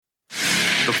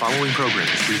The following program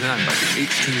is presented by the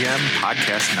HTM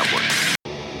Podcast Network.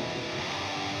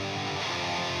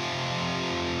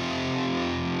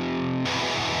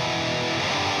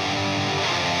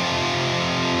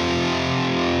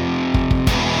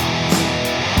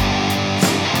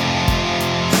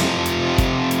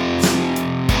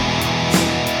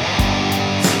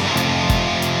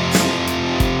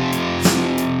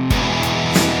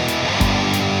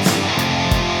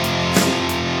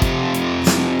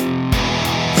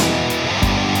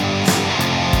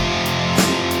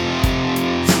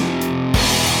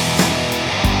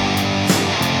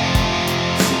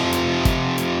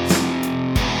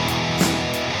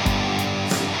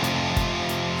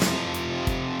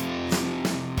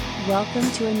 Welcome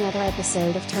to another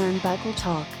episode of Turnbuckle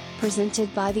Talk,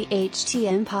 presented by the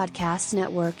HTM Podcast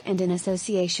Network and in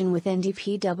association with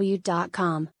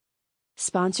ndpw.com.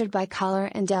 Sponsored by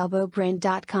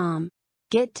collarandelbowbrand.com.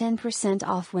 Get 10%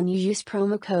 off when you use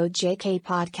promo code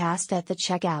JKPodcast at the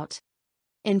checkout.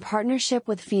 In partnership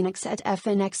with Phoenix at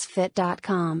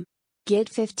fnxfit.com. Get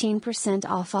 15%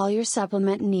 off all your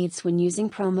supplement needs when using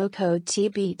promo code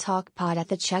TBTalkPod at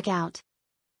the checkout.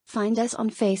 Find us on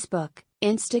Facebook,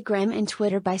 Instagram and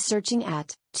Twitter by searching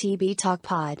at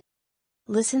TBTalkPod.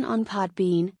 Listen on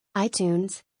Podbean,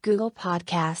 iTunes, Google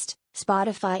Podcast,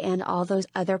 Spotify and all those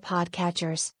other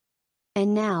podcatchers.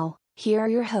 And now, here are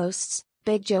your hosts,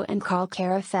 Big Joe and Carl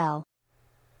Carafell.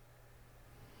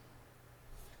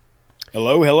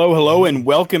 Hello, and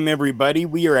welcome everybody.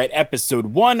 We are at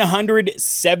episode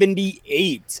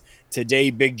 178. Today,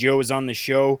 Big Joe is on the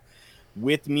show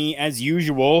with me as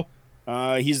usual.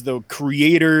 He's the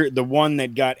creator, the one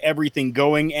that got everything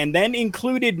going, and then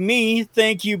included me.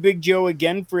 Thank you, Big Joe,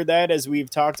 again for that, as we've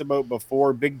talked about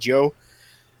before. Big Joe,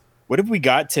 what have we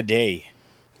got today?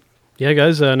 Yeah,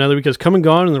 guys, another week has come and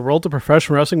gone in the world of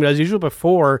professional wrestling, but as usual,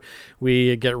 before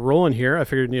we get rolling here, I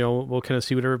figured, we'll kind of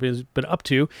see what everybody's been up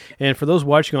to. And for those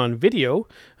watching on video,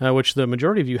 which the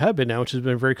majority of you have been now, which has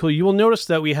been very cool, you will notice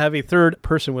that we have a third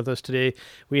person with us today.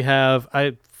 We have,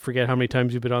 I forget how many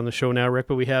times you've been on the show now, Rick,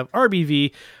 but we have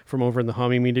RBV from over in the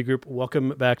Hami Media Group. Welcome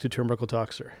back to Turnbuckle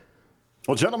Talk, sir.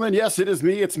 Well, gentlemen, yes, it is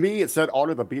me. It's me. It said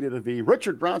honor the beat of the V.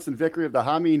 Richard Bronson Vickrey of the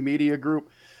Hami Media Group.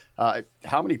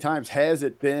 How many times has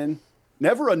it been?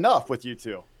 Never enough with you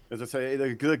two. As I say,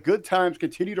 the good times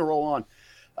continue to roll on.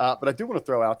 But I do want to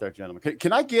throw out there, gentlemen.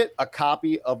 Can I get a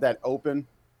copy of that open?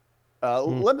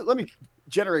 Let me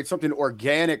generate something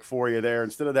organic for you there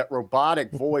instead of that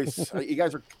robotic voice. You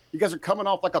guys are coming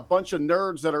off like a bunch of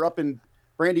nerds that are up in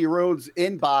Brandy Rhodes'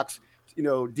 inbox,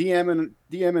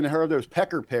 DMing her those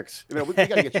pecker picks. We got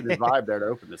to get you the vibe there to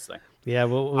open this thing. Yeah,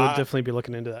 we'll definitely be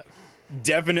looking into that.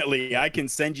 Definitely. I can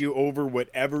send you over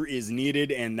whatever is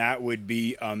needed, and that would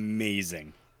be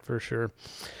amazing. For sure.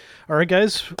 All right,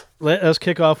 guys, let us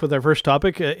kick off with our first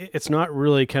topic. It's not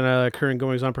really kind of current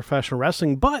goings on professional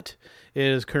wrestling, but it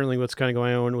is currently what's kind of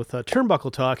going on with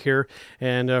Turnbuckle Talk here.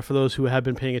 And for those who have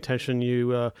been paying attention,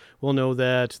 you will know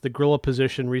that the Gorilla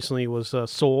position recently was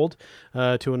sold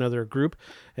to another group.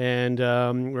 And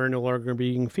we're no longer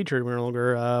being featured. We're no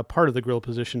longer part of the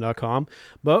GorillaPosition.com.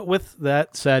 But with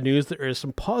that sad news, there is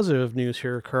some positive news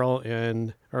here, Carl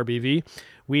and RBV.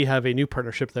 We have a new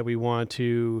partnership that we want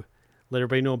to let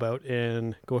everybody know about,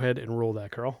 and go ahead and roll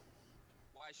that, Carl.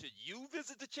 Why should you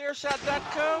visit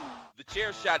thechairshot.com?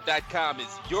 Thechairshot.com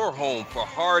is your home for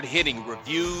hard-hitting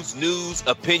reviews, news,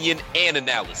 opinion, and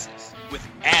analysis with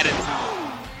attitude.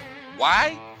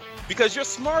 Why? Because you're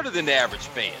smarter than the average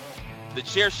fan.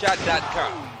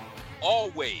 Thechairshot.com.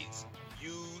 Always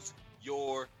use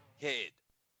your head.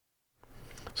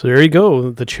 So there you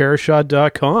go,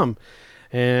 thechairshot.com.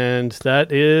 And that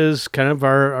is kind of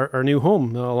our new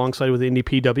home alongside with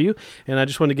NDPW. And I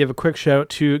just want to give a quick shout out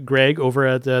to Greg over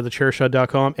at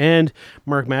thechairshot.com and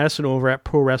Mark Madison over at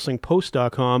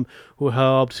ProWrestlingPost.com, who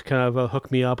helped kind of hook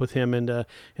me up with him and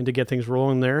to get things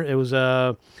rolling there. It was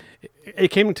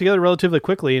it came together relatively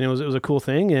quickly, and it was a cool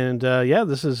thing. And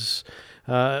this is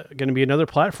going to be another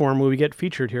platform where we get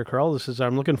featured here, Carl.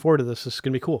 I'm looking forward to this. This is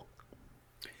going to be cool.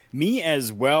 Me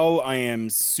as well. I am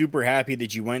super happy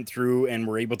that you went through and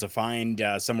were able to find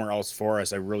somewhere else for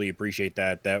us. I really appreciate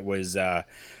that. That was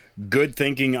good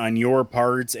thinking on your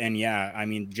part. And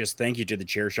just thank you to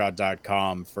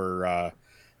thechairshot.com for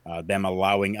them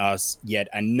allowing us yet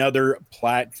another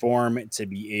platform to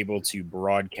be able to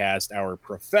broadcast our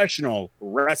professional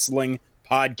wrestling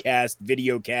podcast,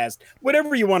 videocast,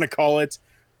 whatever you want to call it.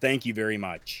 Thank you very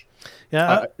much.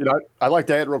 Yeah, I'd like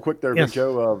to add real quick there, yes. Big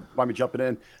Joe, by me jumping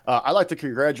in. I'd like to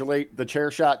congratulate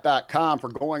thechairshot.com for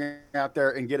going out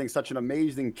there and getting such an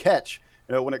amazing catch.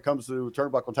 When it comes to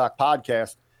Turnbuckle Talk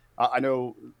podcast, I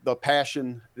know the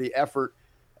passion, the effort,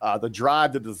 the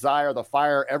drive, the desire, the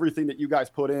fire, everything that you guys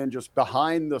put in just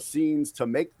behind the scenes to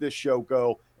make this show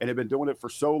go, and have been doing it for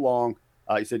so long.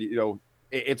 You said,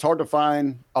 it's hard to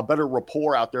find a better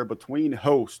rapport out there between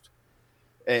host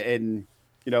and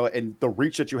the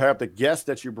reach that you have, the guests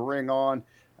that you bring on,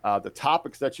 the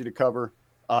topics that you cover.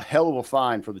 A hell of a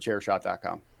find for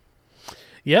thechairshot.com.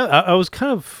 Yeah, I was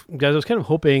kind of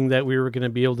hoping that we were going to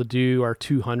be able to do our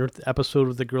 200th episode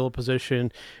of the Gorilla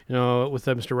Position, with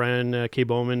Mr. Ryan K.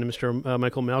 Bowman and Mr.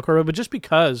 Michael Malcor. But just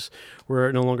because we're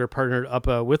no longer partnered up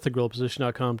with the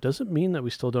GorillaPosition.com doesn't mean that we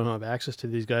still don't have access to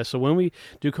these guys. So when we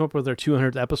do come up with our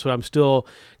 200th episode, I'm still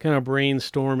kind of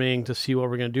brainstorming to see what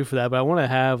we're going to do for that. But I want to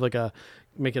have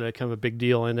make it a kind of a big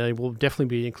deal, and I will definitely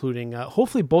be including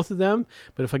hopefully both of them,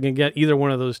 but if I can get either one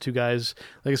of those two guys,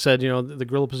 like I said, the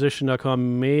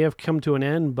GorillaPosition.com may have come to an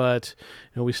end, but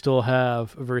we still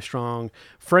have a very strong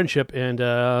friendship, and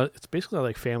it's basically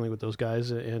like family with those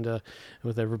guys and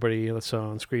with everybody that's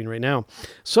on screen right now.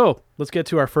 So let's get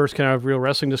to our first kind of real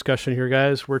wrestling discussion here,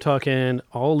 guys. We're talking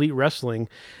All Elite Wrestling,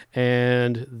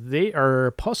 and they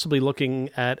are possibly looking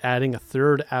at adding a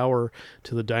third hour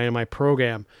to the Dynamite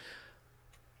program.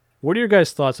 What are your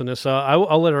guys' thoughts on this?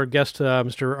 I'll let our guest,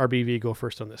 Mr. RBV, go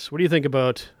first on this. What do you think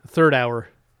about the third hour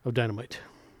of Dynamite?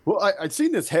 Well, I'd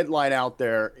seen this headline out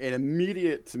there, and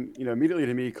immediately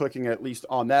to me, clicking at least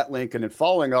on that link and then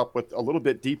following up with a little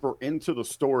bit deeper into the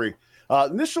story.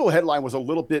 The initial headline was a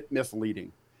little bit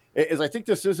misleading, as I think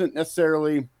this isn't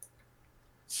necessarily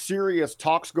serious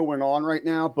talks going on right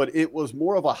now, but it was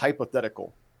more of a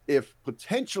hypothetical. If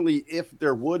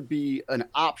there would be an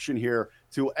option here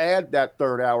to add that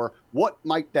third hour, what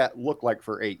might that look like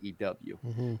for AEW?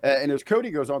 Mm-hmm. And as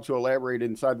Cody goes on to elaborate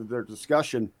inside of their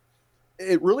discussion,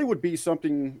 it really would be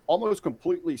something almost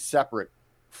completely separate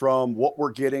from what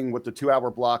we're getting with the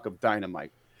 2-hour block of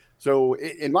Dynamite. So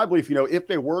in my belief, if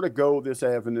they were to go this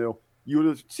avenue, you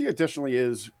would see additionally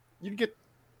you'd get,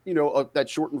 that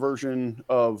shortened version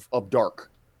of Dark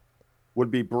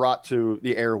would be brought to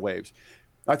the airwaves.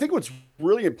 I think what's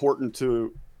really important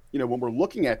to, when we're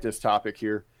looking at this topic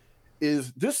here,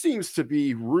 is this seems to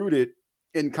be rooted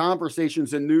in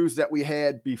conversations and news that we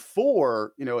had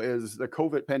before, as the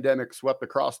COVID pandemic swept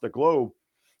across the globe,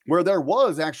 where there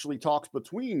was actually talks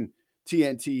between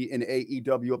TNT and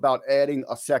AEW about adding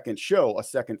a second show, a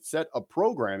second set of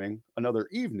programming, another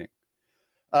evening.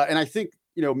 And I think,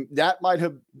 that might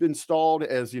have been stalled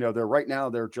as,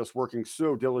 they're just working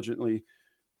so diligently,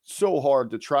 so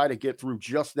hard to try to get through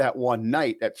just that one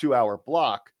night, that 2-hour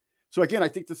block. So again, I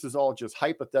think this is all just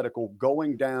hypothetical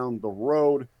going down the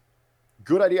road.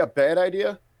 Good idea, bad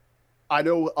idea. I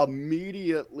know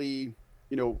immediately,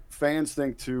 fans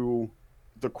think to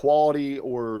the quality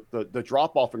or the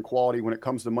drop off in quality when it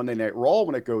comes to Monday Night Raw,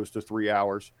 when it goes to 3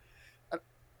 hours.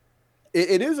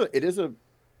 It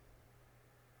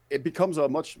becomes a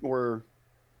much more,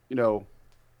 what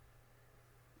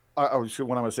I'm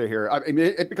going to say here. I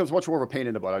mean, it becomes much more of a pain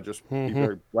in the butt. I just be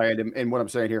very bland in what I'm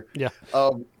saying here. Yeah.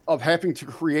 Of having to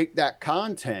create that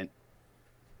content.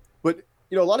 But,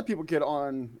 a lot of people get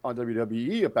on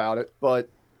WWE about it, but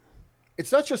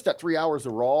it's not just that 3 hours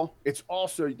of Raw. It's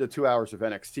also the 2 hours of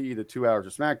NXT, the 2 hours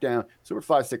of SmackDown. So we're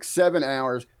 5, 6, 7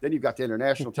 hours. Then you've got the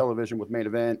international television with Main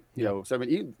Event,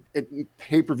 7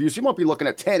 pay-per-views. You won't be looking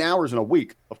at 10 hours in a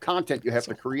week of content you have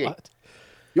to create. What?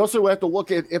 You also have to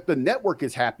look at if the network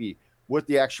is happy with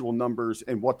the actual numbers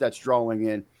and what that's drawing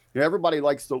in. Everybody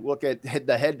likes to look at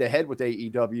the head-to-head with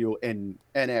AEW and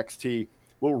NXT.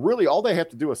 Well, really, all they have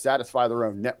to do is satisfy their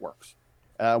own networks.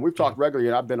 We've talked regularly,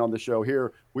 and I've been on the show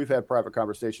here. We've had private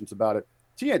conversations about it.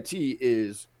 TNT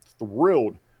is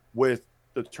thrilled with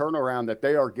the turnaround that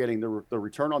they are getting, the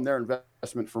return on their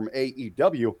investment from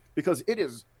AEW, because it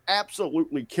is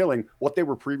absolutely killing what they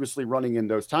were previously running in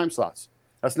those time slots.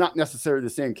 That's not necessarily the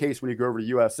same case when you go over to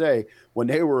USA, when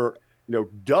they were,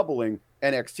 doubling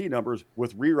NXT numbers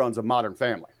with reruns of Modern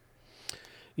Family.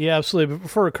 Yeah, absolutely. But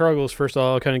before Carl goes first,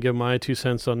 I'll kind of give my 2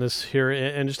 cents on this here.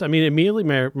 And just, immediately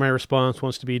my response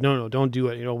wants to be, no, don't do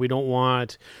it. We don't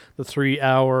want the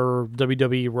 3-hour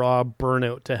WWE Raw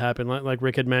burnout to happen. Like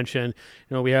Rick had mentioned,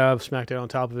 we have SmackDown on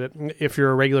top of it. If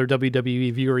you're a regular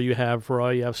WWE viewer, you have Raw,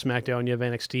 you have SmackDown, you have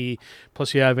NXT,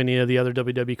 plus you have any of the other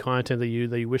WWE content that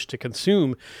you wish to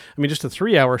consume. Just a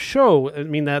 3-hour show,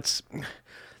 that's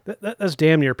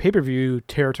damn near pay-per-view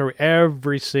territory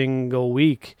every single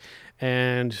week.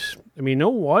 And I mean, no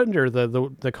wonder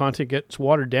the content gets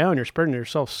watered down. You're spreading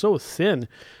yourself so thin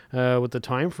with the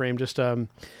time frame. Just I'm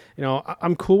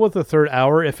cool with the third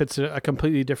hour if it's a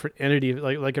completely different entity,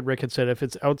 like Rick had said. If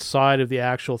it's outside of the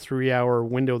actual 3-hour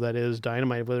window that is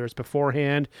Dynamite, whether it's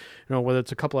beforehand, whether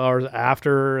it's a couple hours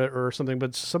after or something,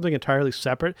 but something entirely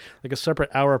separate, like a separate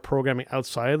hour of programming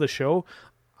outside of the show,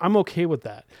 I'm okay with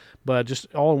that. But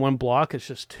just all in one block, it's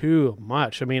just too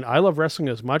much. I mean, I love wrestling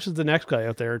as much as the next guy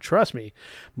out there, trust me.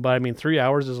 But I mean, 3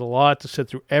 hours is a lot to sit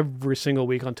through every single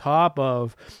week on top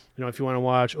of, if you want to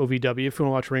watch OVW, if you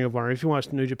want to watch Ring of Honor, if you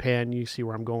watch New Japan, you see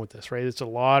where I'm going with this, right? It's a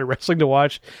lot of wrestling to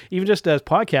watch, even just as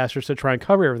podcasters to try and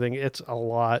cover everything. It's a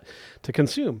lot to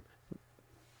consume.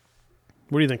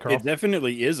 What do you think, Carl? It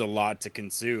definitely is a lot to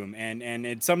consume. And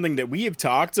it's something that we have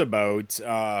talked about,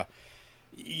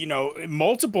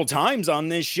 multiple times on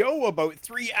this show about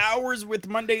 3 hours with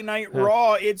Monday Night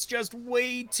Raw. It's just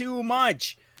way too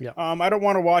much. Yeah. I don't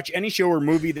want to watch any show or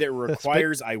movie that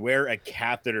requires I wear a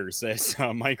catheter, says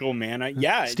Michael Manna.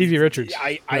 Yeah. Stevie Richards.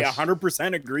 I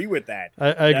 100% agree with that.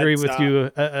 I agree with you.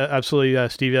 Absolutely,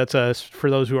 Stevie. That's for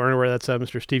those who aren't aware, that's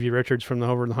Mr. Stevie Richards from the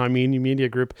Over the Hameen Media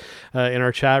Group in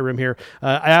our chat room here.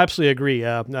 I absolutely agree.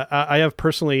 I have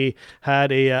personally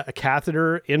had a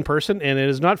catheter in person, and it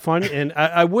is not fun. And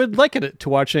I would liken it to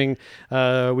watching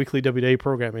weekly WWE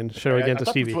programming. Show again to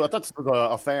Stevie. That's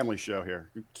a family show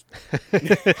here.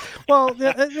 Well,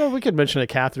 we could mention a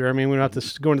catheter. I mean, we don't have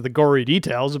to go into the gory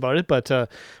details about it, but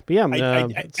yeah.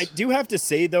 I do have to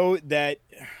say, though, that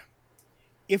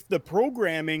if the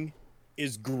programming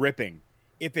is gripping,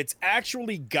 if it's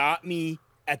actually got me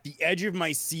at the edge of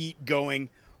my seat going,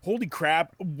 holy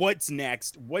crap, what's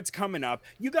next? What's coming up?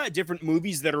 You got different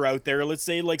movies that are out there. Let's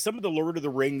say like some of the Lord of the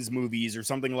Rings movies or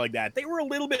something like that. They were a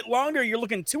little bit longer. You're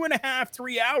looking 2.5,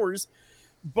 3 hours.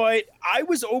 But I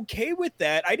was okay with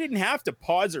that. I didn't have to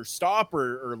pause or stop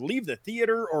or leave the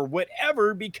theater or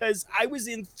whatever because I was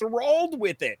enthralled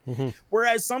with it. Mm-hmm.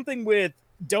 Whereas something with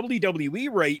WWE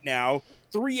right now,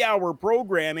 3-hour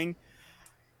programming,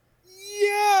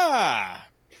 I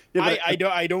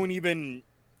don't even.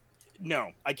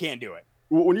 No, I can't do it.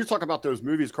 When you talk about those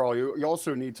movies, Carl, you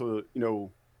also need to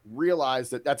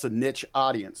realize that that's a niche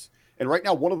audience. And right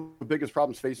now, one of the biggest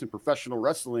problems facing professional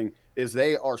wrestling is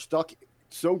they are stuck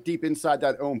so deep inside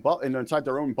their own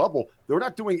bubble, they're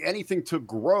not doing anything to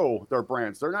grow their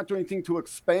brands. They're not doing anything to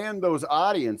expand those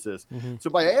audiences. Mm-hmm. So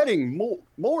by adding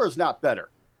more is not better.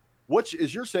 Which,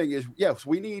 as you're saying, is yes,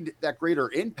 we need that greater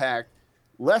impact.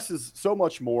 Less is so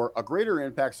much more. A greater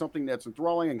impact, something that's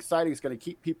enthralling, exciting, is going to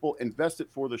keep people invested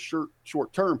for the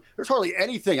short term. There's hardly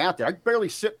anything out there. I barely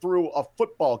sit through a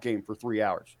football game for 3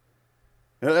 hours.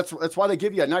 That's why they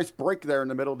give you a nice break there in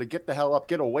the middle to get the hell up,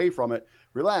 get away from it,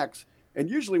 relax. And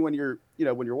usually when you're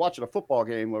watching a football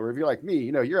game, or if you're like me,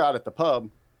 you're out at the pub,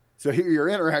 so you're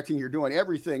interacting, you're doing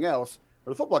everything else.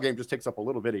 But a football game just takes up a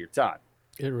little bit of your time.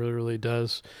 It really, really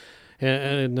does.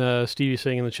 And Stevie's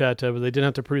saying in the chat, but they didn't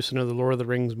have to produce another Lord of the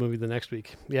Rings movie the next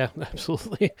week. Yeah,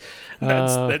 absolutely.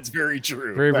 That's very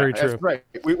true. Very, very true. That's right.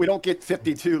 We don't get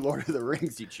 52 Lord of the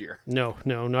Rings each year. No,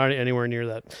 not anywhere near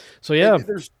that. So yeah.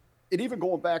 And even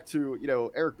going back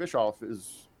to, Eric Bischoff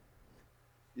is,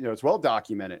 it's well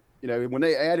documented. When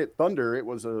they added Thunder, it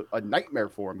was a nightmare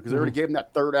for him because they already gave him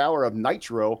that third hour of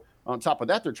Nitro. On top of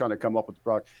that, they're trying to come up with the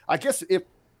product. I guess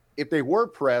if they were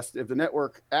pressed, if the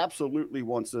network absolutely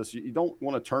wants this, you don't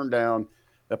want to turn down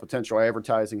that potential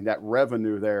advertising, that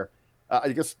revenue there. I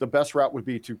guess the best route would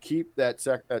be to keep that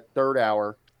third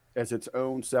hour as its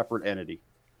own separate entity.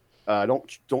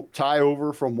 Don't tie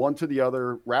over from one to the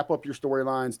other. Wrap up your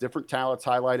storylines, different talents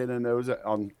highlighted in those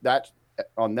on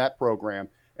that program,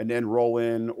 and then roll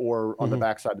in or on the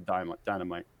backside of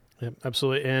Dynamite. Yeah,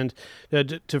 absolutely. And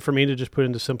for me to just put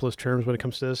into simplest terms when it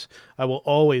comes to this, I will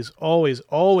always, always,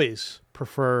 always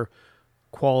prefer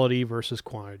quality versus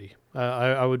quantity.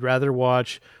 I would rather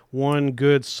watch one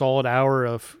good solid hour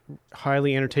of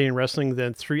highly entertaining wrestling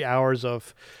than 3 hours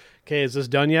of, okay, is this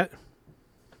done yet?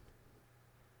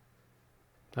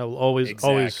 I will always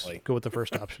go with the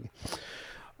first option.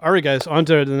 All right, guys, on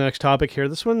to the next topic here.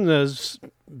 This one is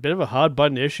a bit of a hot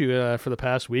button issue for the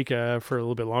past week, for a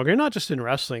little bit longer, not just in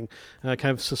wrestling, kind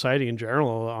of society in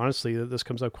general. Honestly, this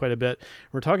comes up quite a bit.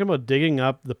 We're talking about digging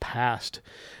up the past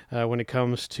when it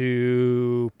comes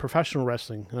to professional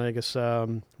wrestling, I guess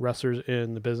wrestlers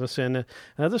in the business. And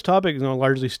this topic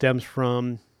largely stems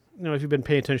from, if you've been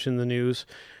paying attention to the news,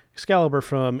 Excalibur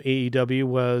from AEW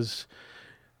was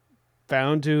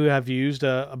found to have used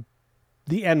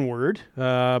the N-word,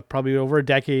 probably over a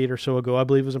decade or so ago. I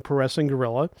believe it was in Pro Wrestling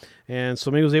Guerrilla. And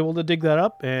somebody was able to dig that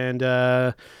up. And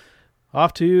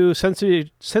Off to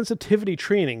sensitivity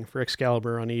training for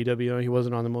Excalibur on AEW. He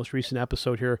wasn't on the most recent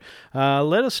episode here.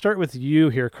 Let us start with you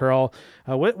here, Carl.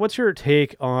 What's your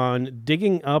take on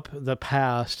digging up the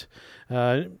past?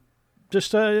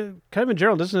 Just kind of in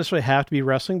general, it doesn't necessarily have to be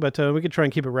wrestling, but we could try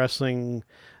and keep it wrestling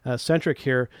centric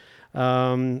here.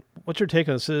 What's your take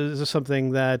on this? Is this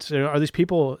something that, are these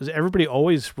people, is everybody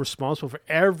always responsible for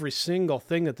every single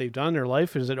thing that they've done in their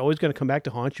life? Is it always going to come back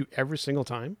to haunt you every single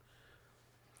time?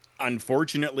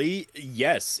 Unfortunately,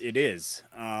 yes, it is.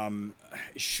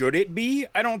 Should it be?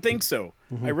 I don't think so.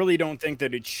 I really don't think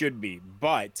that it should be.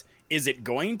 But is it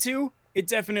going to? It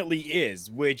definitely is,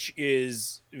 which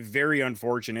is very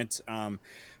unfortunate.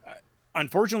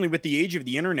 Unfortunately, with the age of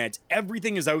the internet,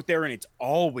 everything is out there and it's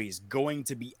always going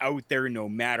to be out there no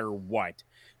matter what.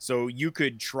 So you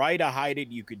could try to hide it.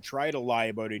 You could try to lie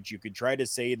about it. You could try to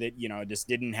say that, this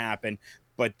didn't happen.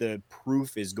 But the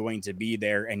proof is going to be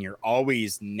there, and you're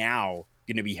always now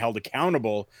going to be held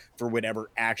accountable for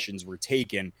whatever actions were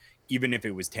taken, even if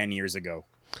it was 10 years ago.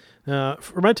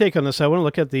 For my take on this, I want to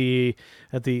look at the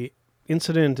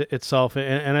incident itself,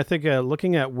 and I think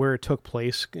looking at where it took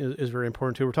place is very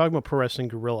important too. We're talking about Pro Wrestling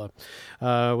Guerrilla,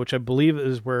 which I believe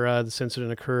is where this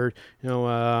incident occurred.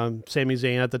 Sami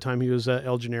Zayn at the time, he was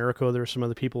El Generico. There were some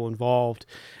other people involved,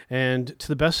 and to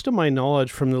the best of my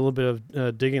knowledge, from the little bit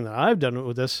of digging that I've done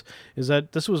with this, is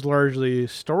that this was largely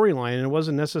storyline, and it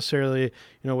wasn't necessarily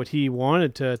what he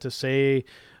wanted to say.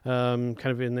 Kind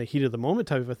of in the heat of the moment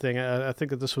type of a thing. I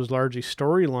think that this was largely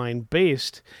storyline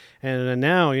based, and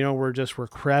now we're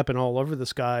crapping all over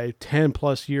this guy 10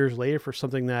 plus years later for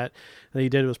something that he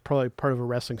did was probably part of a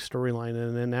wrestling storyline,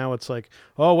 and then now it's like,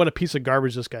 oh, what a piece of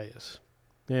garbage this guy is.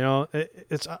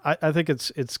 I think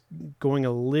it's going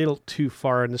a little too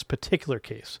far in this particular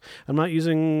case. I'm not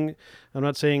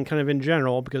saying kind of in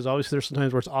general, because obviously there's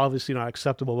sometimes where it's obviously not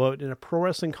acceptable, but in a pro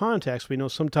wrestling context, we know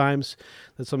sometimes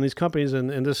that some of these companies,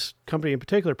 and this company in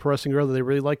particular, Pro Wrestling Guerrilla, they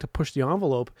really like to push the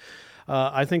envelope.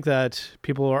 I think that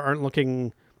people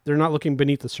they're not looking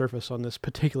beneath the surface on this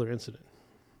particular incident.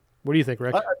 What do you think,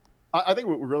 Rick? I think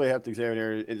what we really have to examine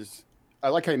here is, I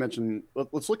like how you mentioned,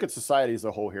 let's look at society as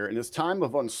a whole here. In this time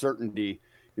of uncertainty,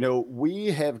 we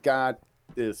have got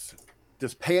this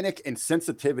panic and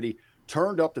sensitivity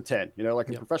turned up to 10. Like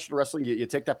in professional wrestling, you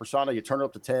take that persona, you turn it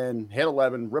up to 10, hit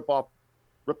 11, rip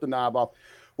the knob off.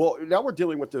 Well, now we're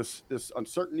dealing with this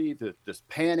uncertainty, this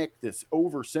panic, this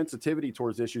oversensitivity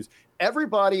towards issues.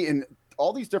 Everybody in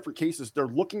all these different cases, they're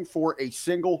looking for a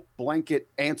single blanket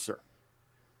answer.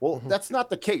 Well, that's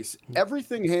not the case.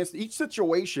 Each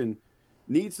situation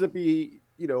needs to be,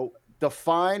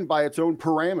 defined by its own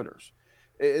parameters.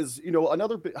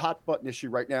 Another hot button issue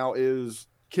right now is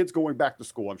kids going back to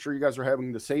school. I'm sure you guys are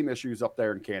having the same issues up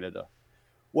there in Canada.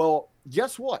 Well,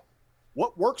 guess what?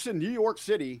 What works in New York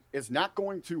City is not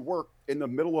going to work in the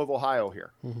middle of Ohio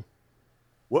here. Mm-hmm.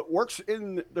 What works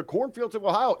in the cornfields of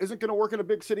Ohio isn't going to work in a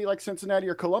big city like Cincinnati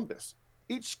or Columbus.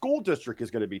 Each school district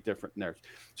is going to be different in there.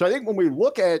 So I think when we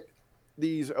look at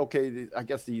these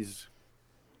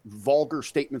vulgar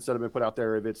statements that have been put out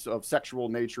there, if it's of sexual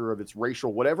nature, if it's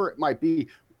racial, whatever it might be,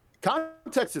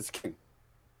 context is king.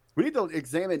 We need to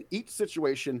examine each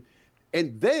situation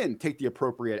and then take the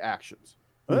appropriate actions.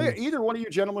 Either one of you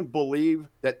gentlemen believe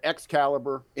that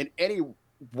Excalibur in any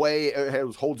way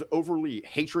holds overly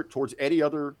hatred towards any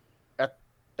other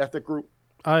ethnic group?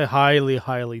 I highly,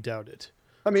 highly doubt it.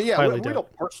 I mean, yeah, we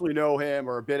don't personally know him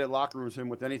or been in locker rooms with him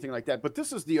with anything like that, but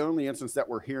this is the only instance that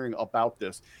we're hearing about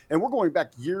this. And we're going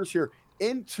back years here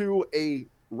into a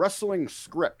wrestling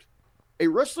script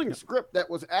that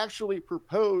was actually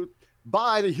proposed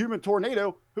by the Human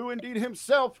Tornado, who indeed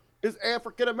himself is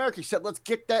African-American. He said, let's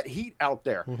get that heat out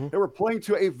there. Mm-hmm. They were playing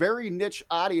to a very niche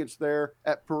audience there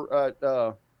at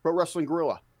Pro Wrestling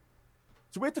Guerrilla.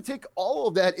 So we have to take all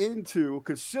of that into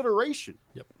consideration.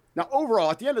 Yep. Now, overall,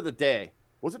 at the end of the day,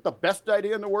 was it the best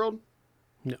idea in the world?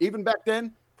 No. Even back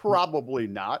then? Probably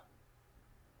not.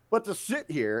 But to sit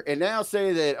here and now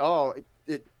say that,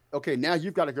 okay, now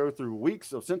you've got to go through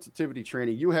weeks of sensitivity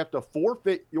training. You have to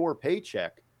forfeit your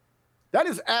paycheck. That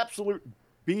is absolute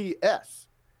BS.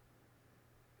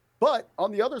 But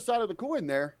on the other side of the coin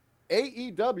there,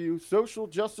 AEW, Social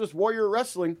Justice Warrior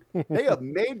Wrestling, they have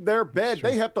made their bed.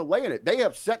 They have to lay in it. They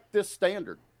have set this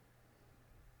standard.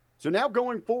 So now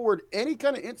going forward, any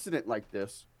kind of incident like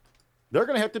this, they're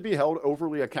going to have to be held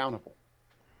overly accountable.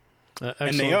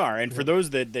 And they are. And for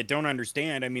those that don't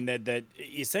understand, I mean, that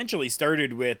essentially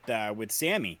started with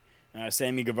Sammy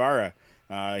Guevara.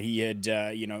 He had,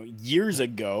 years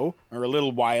ago or a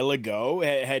little while ago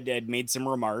had made some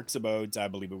remarks about, I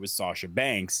believe it was Sasha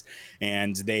Banks,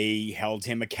 and they held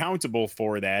him accountable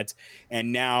for that.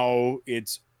 And now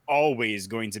it's always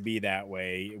going to be that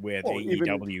way with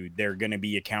AEW. They're going to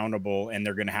be accountable, and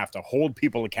they're going to have to hold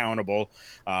people accountable,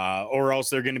 or else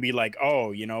they're going to be like,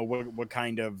 oh, what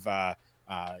kind of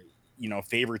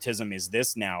favoritism is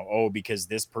this now? Oh, because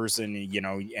this person,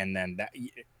 and then that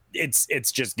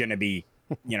it's just going to be,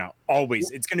 always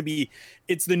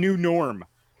it's the new norm,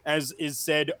 as is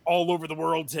said all over the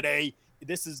world today.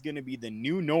 This is going to be the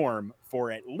new norm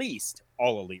for at least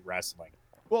All Elite Wrestling.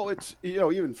 Well, it's,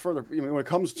 even further, when it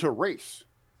comes to race,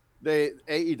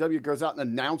 AEW goes out and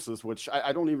announces, which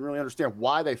I don't even really understand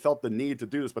why they felt the need to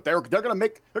do this, but they're going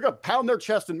to pound their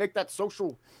chest and make that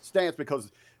social stance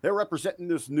because they're representing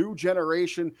this new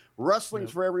generation,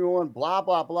 wrestling's for everyone, blah,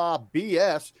 blah, blah,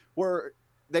 BS, where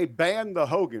they banned the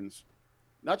Hogans,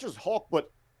 not just Hulk,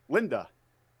 but Linda,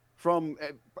 from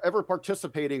ever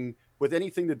participating with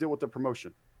anything to do with the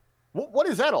promotion. What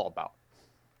is that all about?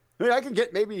 I mean, I can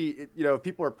get maybe,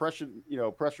 people are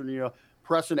pressuring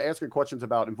asking questions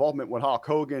about involvement with Hulk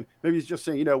Hogan. Maybe he's just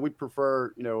saying, we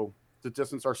prefer, to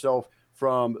distance ourselves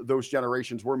from those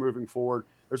generations. We're moving forward.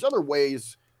 There's other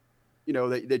ways,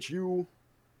 that you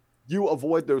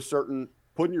avoid those certain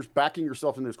backing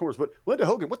yourself in those corners. But Linda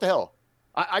Hogan, what the hell?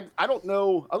 I don't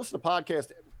know. I listen to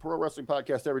pro wrestling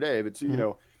podcast every day. If it's,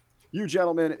 you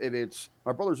gentlemen, if it's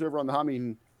my brothers over on the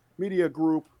Hameen Media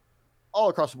Group, all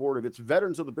across the board, if it's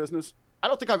veterans of the business, I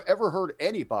don't think I've ever heard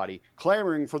anybody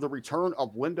clamoring for the return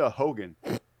of Linda Hogan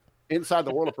inside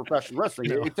the world of professional wrestling.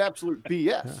 It's absolute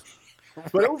BS.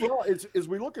 But overall, as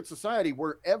we look at society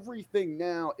where everything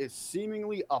now is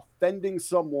seemingly offending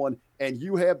someone, and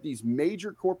you have these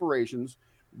major corporations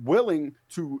willing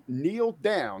to kneel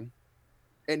down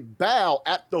and bow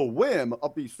at the whim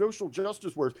of these social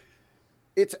justice warriors,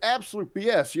 it's absolute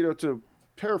BS. To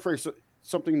paraphrase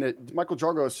something that Michael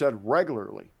Jargo has said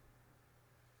regularly,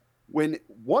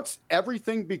 once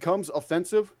everything becomes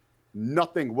offensive,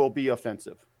 nothing will be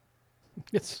offensive.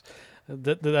 It's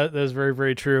that is very,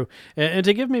 very true. And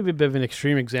to give maybe a bit of an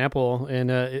extreme example, and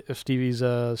if Stevie's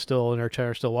still in our chat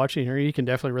or still watching here, he can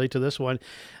definitely relate to this one.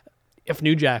 If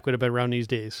New Jack would have been around these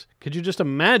days, could you just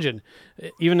imagine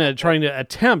even trying to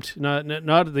attempt, not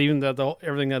even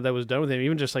everything that was done with him,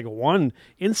 even just like one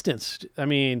instance? I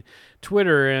mean,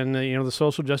 Twitter and the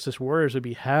social justice warriors would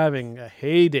be having a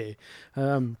heyday.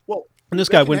 And this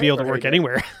guy wouldn't be able to work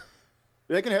anywhere.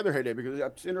 They can have their heyday, because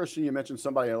it's interesting you mentioned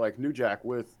somebody like New Jack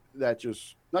with that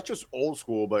not just old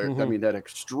school, but I mean that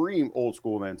extreme old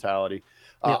school mentality.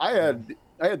 I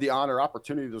had the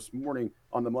opportunity this morning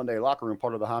on the Monday Locker Room,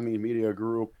 part of the Hameen Media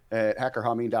Group at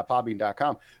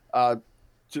hackerhameen.podbean.com,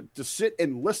 to sit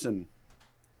and listen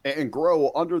and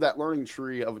grow under that learning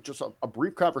tree of just a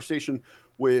brief conversation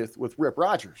with Rip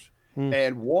Rogers.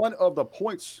 And one of the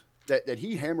points that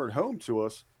he hammered home to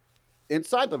us,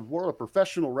 inside the world of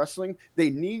professional wrestling, they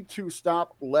need to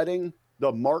stop letting the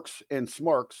marks and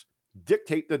smarks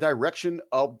dictate the direction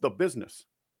of the business.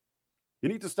 You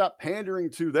need to stop pandering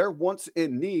to their wants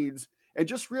and needs and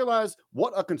just realize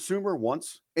what a consumer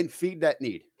wants and feed that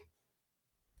need.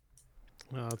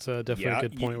 Well, that's definitely a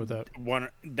good point with that.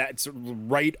 That's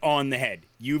right on the head.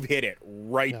 You've hit it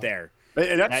right there.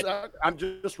 And that's I'm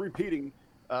just repeating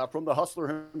from the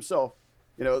hustler himself,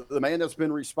 the man that's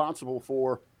been responsible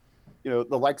for, the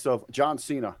likes of John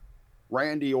Cena,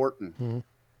 Randy Orton.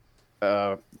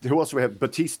 Who else do we have?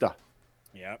 Batista.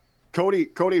 Yeah.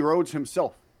 Cody Rhodes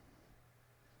himself.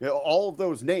 All of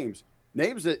those names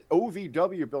that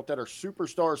OVW built that are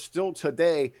superstars still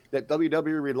today that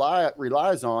WWE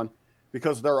relies on,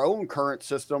 because their own current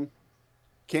system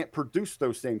can't produce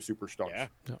those same superstars. Yeah.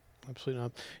 No, absolutely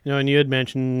not. And you had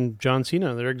mentioned John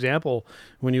Cena, their example,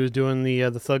 when he was doing the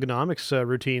Thugonomics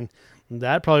routine.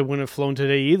 That probably wouldn't have flown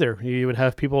today either. You would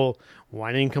have people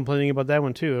whining, complaining about that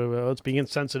one too. It's being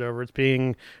insensitive, or it's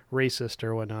being racist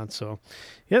or whatnot. So,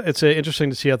 yeah, it's interesting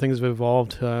to see how things have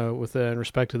evolved with in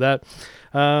respect to that.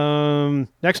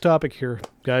 Next topic here,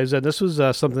 guys. This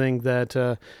was something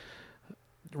that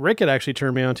Rick had actually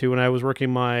turned me on to when I was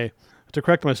working to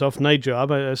correct myself, night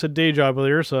job. I said day job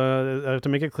earlier, so I have to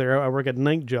make it clear. I work at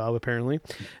night job, apparently.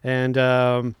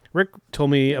 And Rick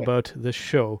told me about this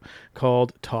show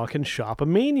called Talkin'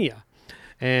 Shop-A-Mania.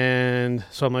 And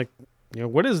so I'm like,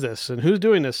 what is this? And who's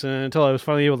doing this? And until I was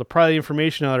finally able to pry the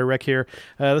information out of Rick here.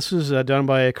 This was done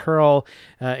by Carl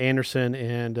Anderson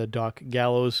and Doc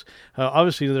Gallows.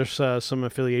 Obviously, there's some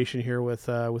affiliation here with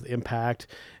Impact.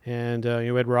 And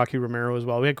we had Rocky Romero as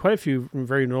well. We had quite a few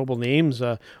very notable names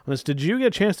on this. Did you get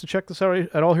a chance to check this out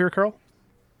at all here, Carl?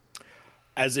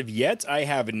 As of yet, I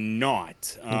have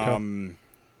not. Okay.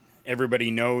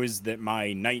 Everybody knows that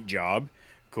my night job,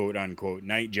 quote unquote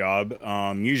night job,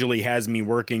 usually has me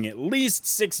working at least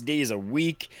 6 days a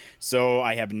week. So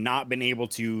I have not been able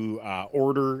to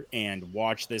order and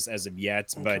watch this as of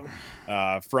yet. Okay.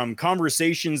 But from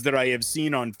conversations that I have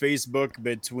seen on Facebook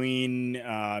between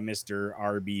Mr.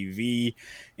 RBV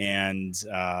and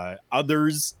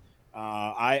others,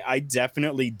 I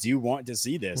definitely do want to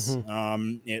see this.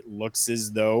 It looks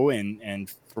as though, and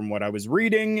from what I was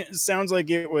reading, it sounds like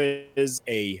it was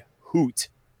a hoot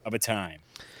of a time.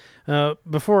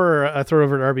 Before I throw it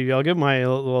over to RBV, I'll give my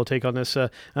little take on this.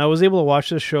 I was able to watch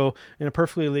this show in a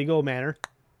perfectly legal manner,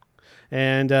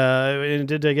 and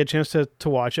did I get a chance to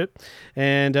watch it.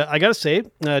 And I got to say,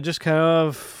 just kind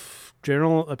of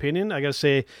general opinion, I got to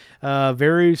say,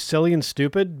 very silly and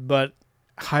stupid, but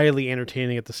highly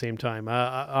entertaining at the same time.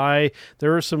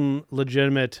 There were some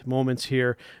legitimate moments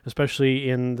here,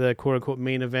 especially in the quote unquote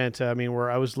main event. I mean,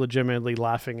 where I was legitimately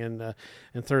laughing and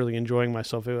thoroughly enjoying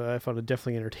myself. I found it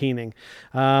definitely entertaining.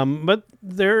 But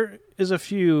there is a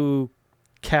few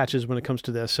catches when it comes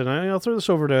to this, and I'll throw this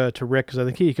over to Rick because I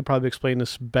think he could probably explain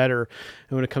this better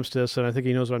when it comes to this, and I think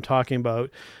he knows what I'm talking about,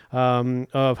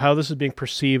 of how this is being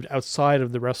perceived outside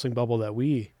of the wrestling bubble that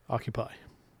we occupy.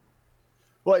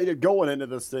 Well, going into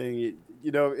this thing,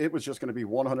 it was just going to be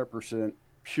 100%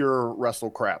 pure wrestle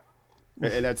crap.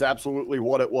 And that's absolutely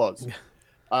what it was.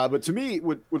 But to me,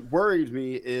 what worried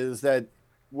me is that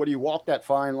when you walk that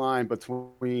fine line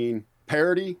between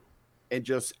parody and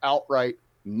just outright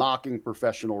mocking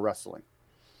professional wrestling.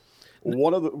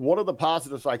 One of the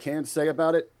positives I can say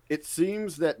about it, it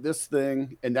seems that this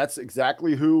thing, and that's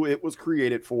exactly who it was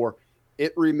created for,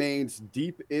 it remains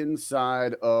deep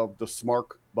inside of the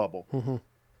SMARC bubble.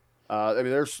 I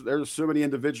mean, there's so many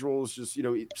individuals just,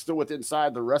 still within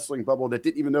inside the wrestling bubble that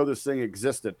didn't even know this thing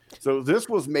existed. So this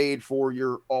was made for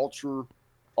your ultra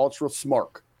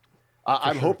SMARC.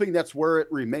 I'm hoping that's where it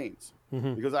remains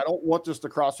because I don't want this to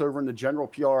cross over into general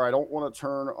PR. I don't want to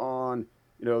turn on,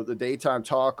 the daytime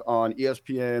talk on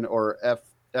ESPN or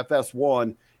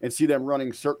FS1 and see them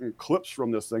running certain clips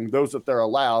from this thing, those that they're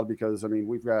allowed, because I mean,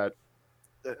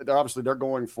 they're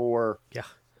going for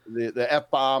the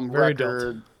F-bomb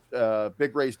record.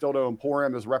 Big Ray's Dildo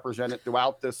Emporium is represented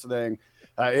throughout this thing.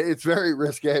 It's very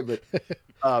risque, but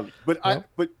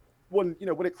when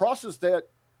it crosses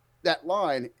that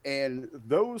line and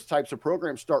those types of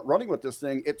programs start running with this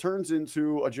thing, it turns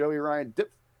into a Joey Ryan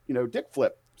dick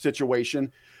flip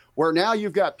situation where now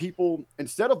you've got people,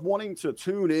 instead of wanting to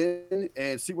tune in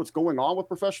and see what's going on with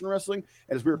professional wrestling,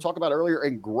 and as we were talking about earlier,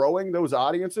 and growing those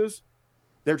audiences,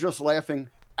 they're just laughing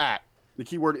at. The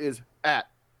key word is at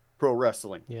pro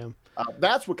wrestling. Yeah.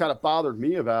 That's what kind of bothered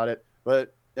me about it.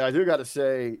 But I do got to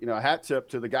say, a hat tip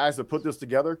to the guys that put this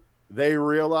together. They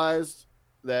realized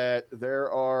that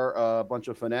there are a bunch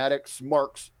of fanatic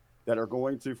SMARCs that are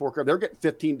going to fork up. They're getting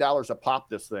 $15 a pop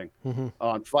this thing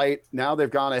on Fight. Now they've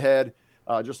gone ahead,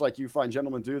 just like you fine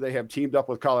gentlemen do. They have teamed up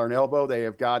with Collar and Elbow. They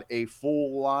have got a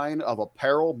full line of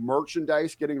apparel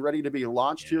merchandise getting ready to be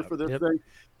launched here for this thing.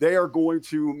 They are going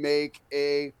to make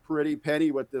a pretty penny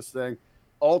with this thing.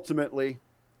 Ultimately,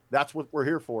 that's what we're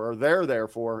here for, or they're there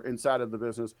for inside of the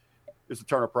business, is to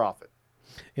turn a profit.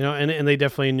 And they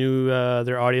definitely knew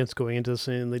their audience going into this,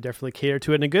 and they definitely catered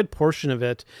to it. And a good portion of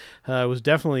it was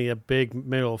definitely a big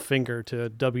middle finger to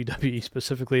WWE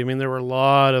specifically. I mean, there were a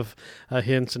lot of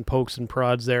hints and pokes and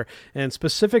prods there, and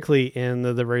specifically in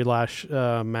the very last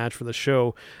match for the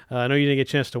show. I know you didn't get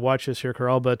a chance to watch this here,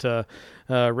 Carl, but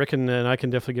Rick and I can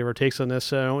definitely give our takes on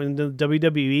this. In the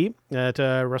WWE at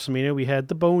WrestleMania, we had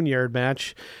the Boneyard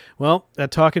match. Well,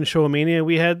 at Talkin' Show Mania,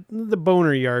 we had the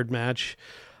Boner Yard match.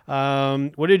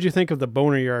 What did you think of the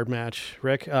Boner Yard match,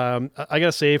 Rick? I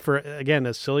gotta say, for again,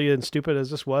 as silly and stupid as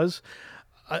this was,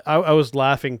 I was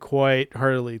laughing quite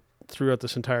heartily throughout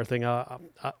this entire thing. I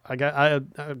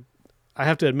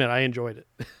have to admit, I enjoyed it.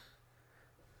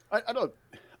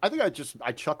 I think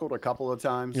I chuckled a couple of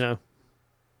times. Yeah.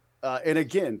 And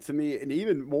again, to me, and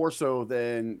even more so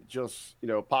than just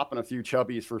popping a few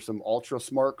chubbies for some ultra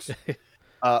SMARCs.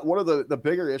 One of the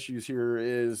bigger issues here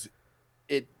is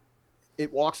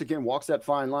it walks that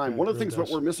fine line. One of the things what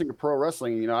we're missing in pro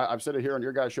wrestling, I've said it here on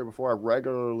your guys' show before, I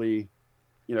regularly,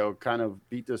 kind of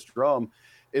beat this drum,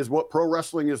 is what pro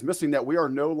wrestling is missing, that we are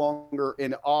no longer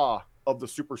in awe of the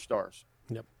superstars.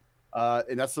 Yep.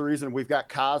 And that's the reason we've got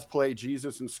cosplay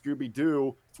Jesus and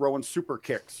Scooby-Doo throwing super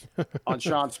kicks on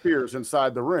Sean Spears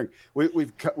inside the ring.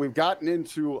 We've gotten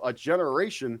into a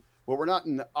generation where we're not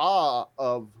in awe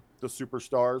of the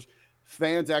superstars.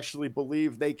 Fans actually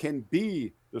believe they can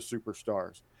be the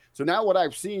superstars. So now what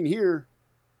I've seen here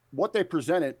what they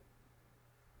presented,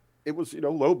 it was,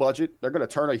 low budget. They're going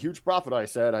to turn a huge profit, I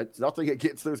said. It's nothing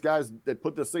against those guys that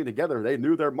put this thing together. They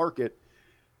knew their market.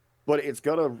 But it's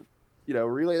going to,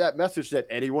 relay that message that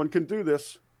anyone can do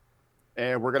this.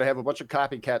 And we're going to have a bunch of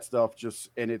copycat stuff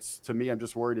to me, I'm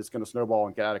just worried it's going to snowball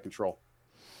and get out of control.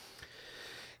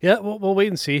 Yeah, we'll wait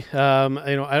and see. I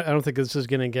don't think this is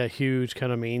going to get huge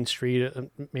kind of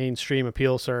mainstream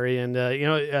appeal. Sorry, and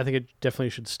I think it definitely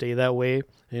should stay that way.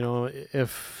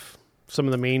 If some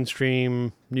of the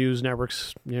mainstream news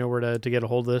networks, were to get a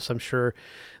hold of this, I'm sure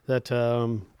that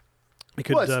it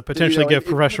could potentially give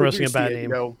professional wrestling a bad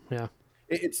name. Yeah,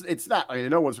 it's not. I mean,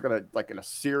 no one's going to in a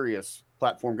serious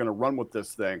platform going to run with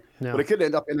this thing, no. But it could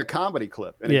end up in a comedy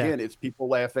clip. And again, it's people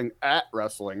laughing at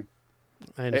wrestling.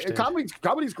 I understand. And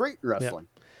comedy's great in wrestling.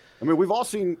 Yep. I mean, we've all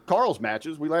seen Carl's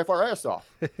matches. We laugh our ass off.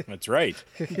 That's right.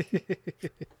 But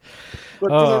for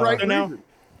the right reason.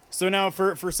 So now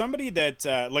for somebody that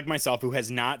like myself who has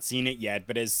not seen it yet,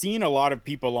 but has seen a lot of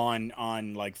people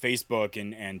on like Facebook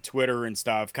and Twitter and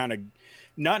stuff, kind of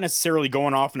not necessarily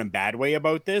going off in a bad way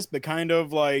about this, but kind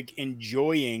of like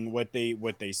enjoying what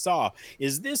they saw.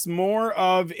 Is this more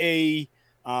of a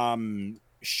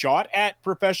shot at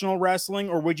professional wrestling,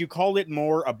 or would you call it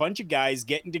more a bunch of guys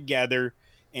getting together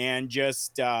and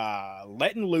just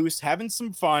letting loose, having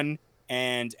some fun,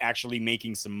 and actually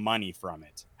making some money from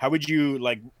it? How would you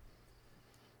like?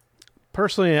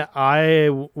 Personally, I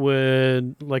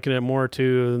would liken it more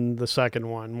to the second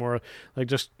one, more like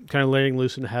just kind of letting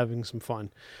loose and having some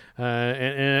fun.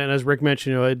 And as Rick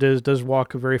mentioned, it does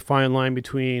walk a very fine line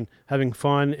between having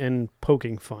fun and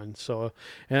poking fun. So,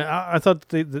 and I thought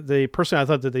they personally, I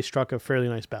thought that they struck a fairly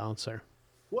nice balance there.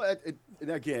 Well,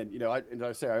 and again, I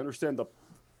understand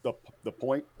the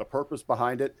point, the purpose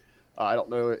behind it. I don't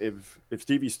know if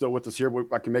Stevie's still with us here, but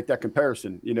I can make that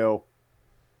comparison. You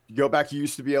go back, you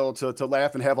used to be able to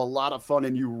laugh and have a lot of fun,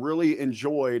 and you really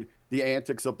enjoyed the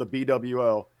antics of the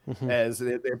BWO as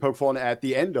they poke fun at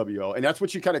the NWO. And that's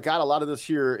what you kind of got a lot of this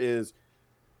here is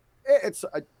it's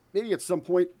maybe at some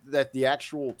point that the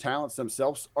actual talents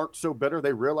themselves aren't so bitter.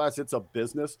 They realize it's a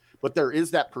business, but there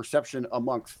is that perception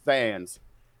amongst fans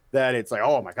that it's like,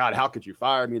 oh my God, how could you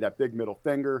fire me? That big middle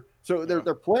finger. So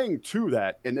they're playing to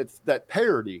that, and it's that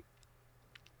parody.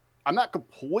 I'm not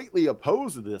completely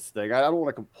opposed to this thing. I don't want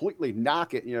to completely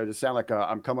knock it, to sound like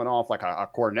I'm coming off like a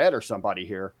cornet or somebody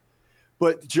here,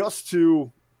 but just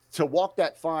to walk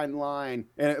that fine line.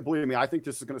 And believe me, I think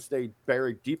this is going to stay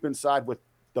buried deep inside with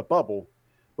the bubble,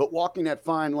 but walking that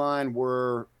fine line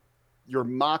where you're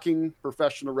mocking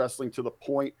professional wrestling to the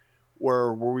point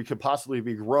where we could possibly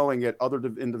be growing it. Other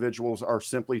individuals are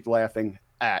simply laughing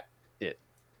at it.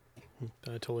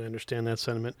 I totally understand that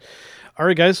sentiment. All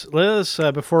right, guys, let's,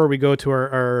 before we go to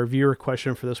our viewer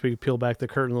question for this week, peel back the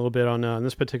curtain a little bit on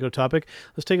this particular topic.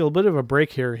 Let's take a little bit of a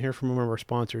break here and hear from one of our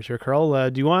sponsors here. Carl,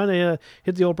 do you want to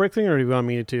hit the old break thing, or do you want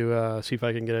me to see if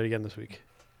I can get it again this week?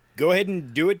 Go ahead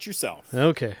and do it yourself.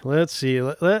 Okay, let's see.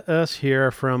 Let us hear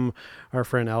from our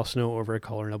friend Al Snow over at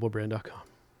collarandelbowbrand.com.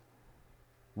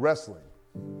 Wrestling.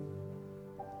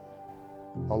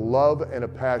 A love and a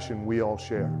passion we all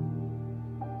share.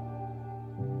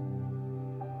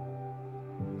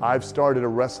 I've started a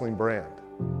wrestling brand,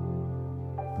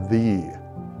 the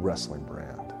wrestling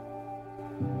brand.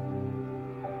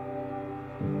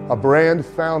 A brand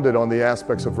founded on the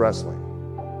aspects of wrestling.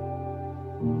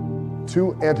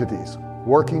 Two entities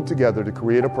working together to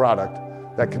create a product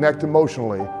that connect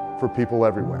emotionally for people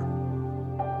everywhere.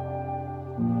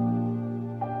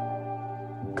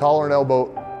 Collar and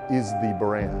Elbow is the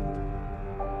brand.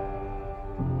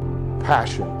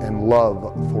 Passion and love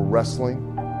for wrestling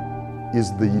is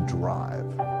the drive.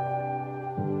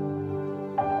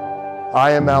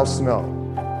 I am Al Snow,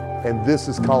 and this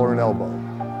is Collar and Elbow,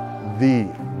 the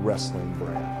wrestling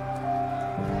brand.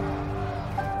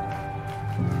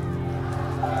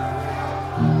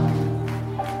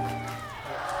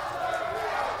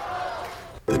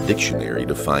 The dictionary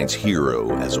defines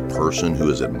hero as a person who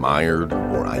is admired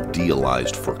or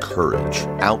idealized for courage,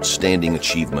 outstanding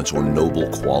achievements, or noble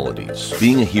qualities.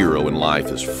 Being a hero in life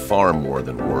is far more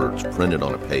than words printed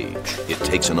on a page. It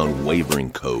takes an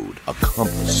unwavering code, a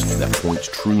compass that points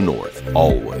true north,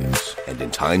 always. And in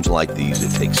times like these,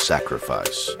 it takes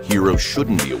sacrifice. Hero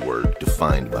shouldn't be a word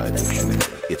defined by a dictionary.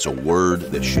 It's a word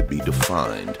that should be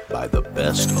defined by the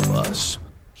best of us.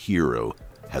 Hero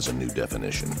has a new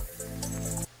definition.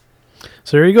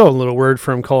 So there you go, a little word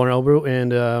from Collar and Elbow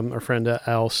and our friend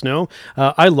Al Snow.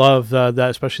 I love that,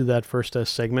 especially that first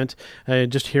segment.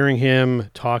 Just hearing him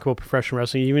talk about professional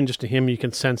wrestling, even just to him, you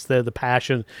can sense the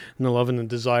passion and the love and the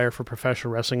desire for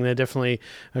professional wrestling. That definitely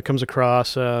comes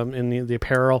across in the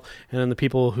apparel and then the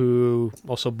people who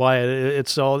also buy it.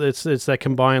 It's that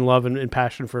combined love and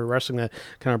passion for wrestling that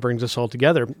kind of brings us all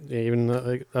together, even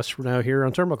us now here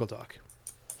on Turnbuckle Talk.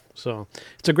 So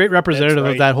it's a great representative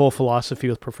of that whole philosophy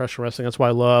with professional wrestling. That's why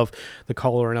I love the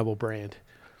Collar and Elbow brand.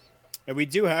 And we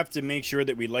do have to make sure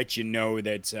that we let you know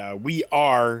that we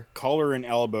are Collar and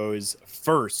Elbow's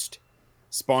first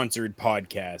sponsored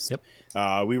podcast.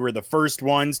 Yep. We were the first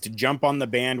ones to jump on the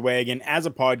bandwagon as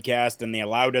a podcast, and they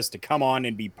allowed us to come on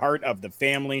and be part of the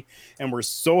family. And we're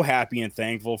so happy and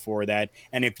thankful for that.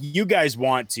 And if you guys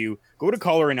want to, go to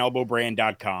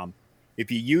collarandelbowbrand.com.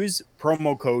 If you use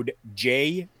promo code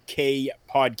JK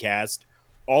Podcast,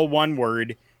 all one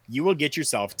word, you will get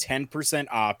yourself 10%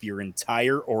 off your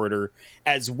entire order.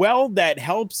 As well, that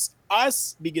helps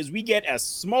us because we get a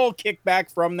small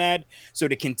kickback from that. So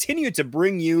to continue to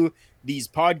bring you these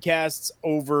podcasts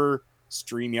over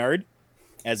StreamYard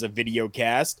as a video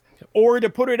cast, or to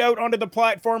put it out onto the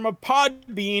platform of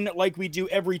Podbean like we do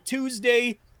every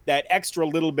Tuesday, that extra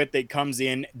little bit that comes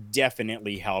in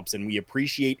definitely helps, and we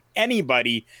appreciate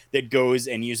anybody that goes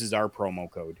and uses our promo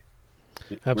code.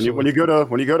 Absolutely.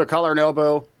 When you go to Collar and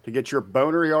Elbow to get your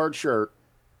Boner Yard shirt,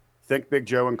 think Big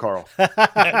Joe and Carl.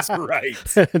 That's right.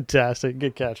 Fantastic.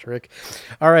 Good catch, Rick.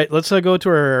 All right, let's go to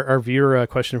our viewer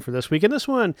question for this week. And this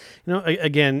one,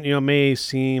 again, may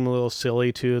seem a little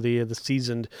silly to the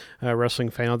seasoned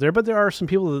wrestling fan out there, but there are some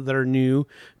people that are new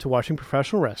to watching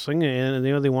professional wrestling, and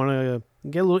they want to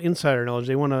get a little insider knowledge.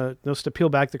 They want to peel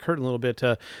back the curtain a little bit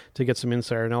to get some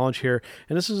insider knowledge here.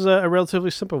 And this is a relatively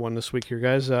simple one this week here,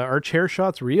 guys. Are chair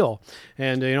shots real?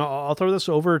 And I'll throw this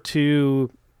over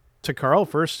to Carl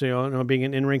first. Being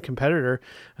an in-ring competitor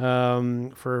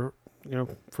for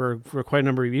quite a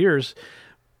number of years.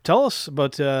 Tell us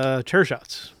about chair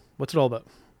shots. What's it all about?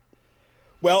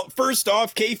 Well, first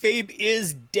off, kayfabe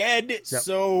is dead, Yep.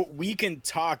 so we can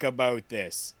talk about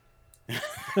this.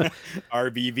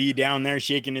 RBV down there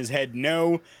shaking his head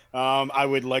no. I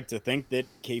would like to think that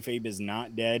kayfabe is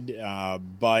not dead,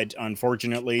 but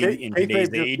unfortunately, in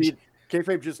today's age,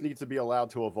 kayfabe just needs to be allowed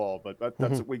to evolve. But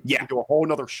that's we can do a whole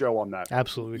nother show on that.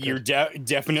 Absolutely, you're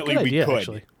definitely Good we idea, could.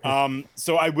 actually.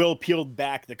 So I will peel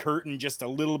back the curtain just a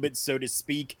little bit, so to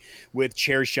speak, with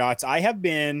chair shots. I have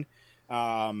been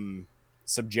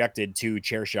subjected to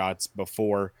chair shots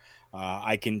before.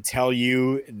 I can tell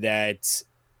you that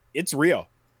it's real.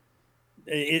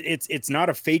 It's not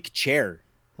a fake chair.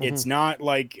 It's not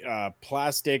like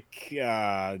plastic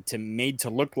made to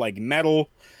look like metal.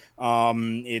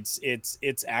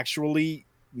 It's actually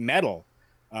metal.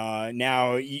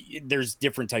 Now there's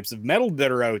different types of metal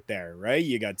that are out there, right?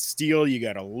 You got steel, you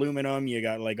got aluminum, you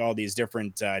got like all these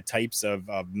different types of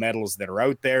metals that are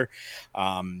out there.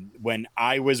 When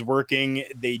I was working,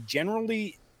 they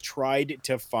generally tried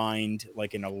to find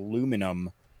like an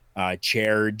aluminum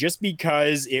chair just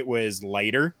because it was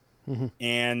lighter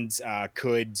and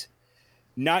could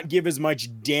not give as much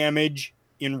damage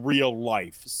in real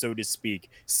life, so to speak.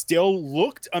 Still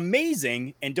looked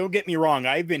amazing, and don't get me wrong,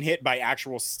 I've been hit by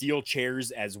actual steel chairs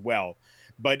as well,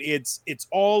 but it's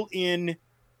all in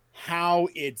how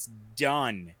it's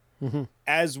done.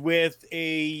 As with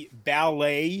a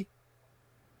ballet,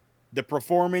 the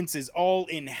performance is all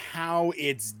in how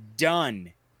it's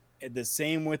done. The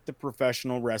same with the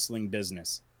professional wrestling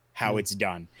business, how it's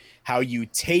done, how you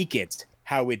take it,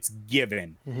 how it's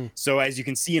given. So as you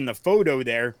can see in the photo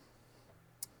there,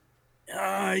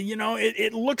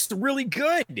 it looks really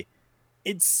good.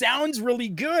 It sounds really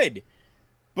good.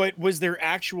 But was there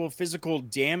actual physical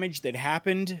damage that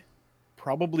happened?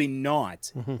 Probably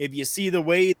not. If you see the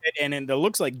way that, and it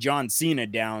looks like John Cena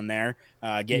down there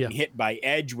getting hit by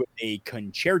Edge with a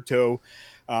concerto.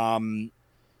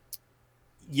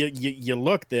 You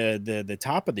look, the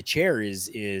top of the chair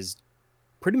is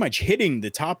pretty much hitting the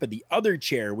top of the other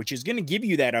chair, which is going to give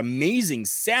you that amazing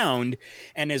sound.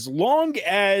 And as long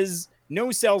as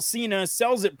No Sell Cena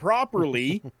sells it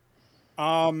properly,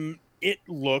 it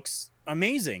looks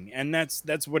amazing. And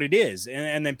that's what it is.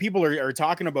 And then people are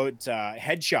talking about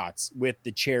headshots with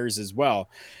the chairs as well.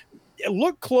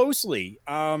 Look closely.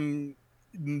 The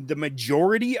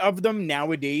majority of them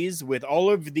nowadays, with all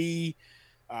of the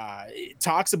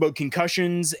talks about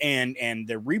concussions and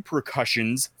the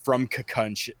repercussions from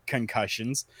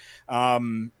concussions,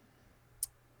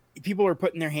 people are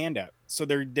putting their hand up. So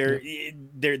they're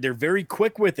very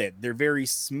quick with it. They're very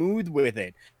smooth with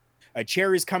it. a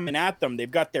chair is coming at them. They've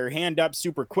got their hand up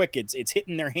super quick. It's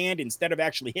hitting their hand instead of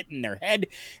actually hitting their head.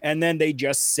 And then they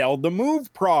just sell the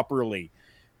move properly.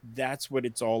 That's what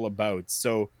it's all about.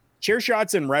 So chair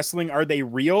shots in wrestling, are they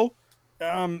real?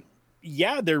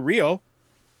 Yeah, they're real.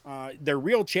 They're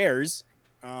real chairs.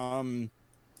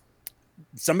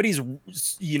 Somebody's,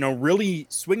 really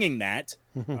swinging that.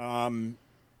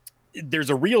 There's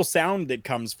a real sound that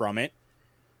comes from it.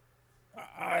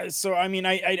 So, I mean,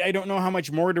 I don't know how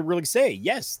much more to really say.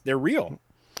 Yes, they're real.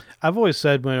 I've always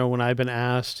said, when I've been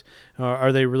asked,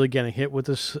 are they really getting hit with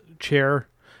this chair?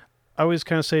 I always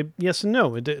kind of say yes and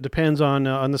no. It depends on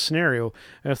the scenario.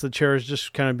 If the chair is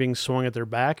just kind of being swung at their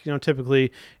back,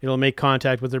 typically it'll make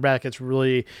contact with their back. It's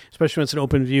really, especially when it's an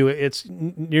open view, it's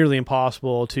nearly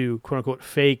impossible to quote unquote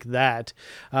fake that.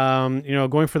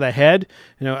 Going for the head,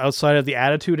 outside of the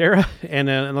Attitude Era, and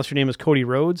unless your name is Cody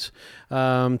Rhodes,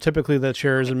 typically the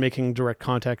chair isn't making direct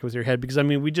contact with your head because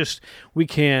we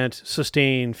can't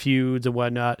sustain feuds and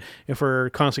whatnot if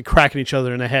we're constantly cracking each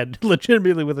other in the head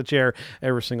legitimately with a chair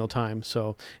every single time.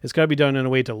 So it's got to be done in a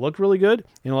way to look really good.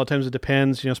 And a lot of times it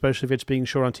depends, especially if it's being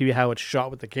shown on TV, how it's shot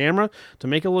with the camera to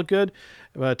make it look good.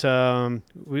 But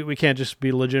we can't just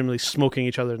be legitimately smoking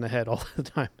each other in the head all the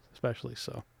time, especially.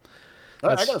 So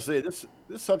I got to say, this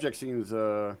subject seems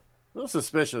a little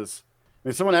suspicious. I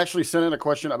mean, someone actually sent in a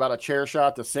question about a chair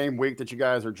shot the same week that you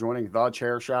guys are joining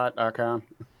thechairshot.com.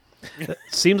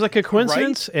 Seems like a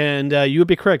coincidence, right? And you would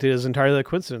be correct. It is entirely a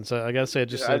coincidence. I gotta say, I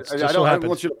don't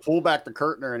want you to pull back the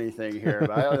curtain or anything here,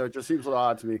 but I don't know, it just seems a little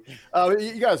odd to me.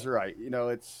 You guys are right.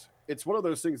 It's one of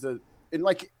those things that, in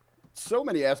like so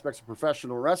many aspects of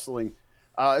professional wrestling,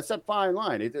 it's that fine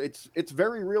line. It's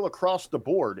very real across the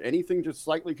board. Anything just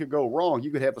slightly could go wrong. You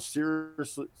could have a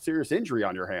serious injury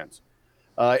on your hands.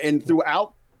 And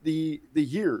throughout the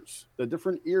years, the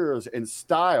different eras and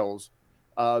styles,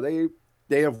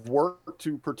 they have worked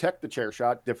to protect the chair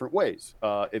shot different ways.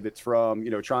 If it's from,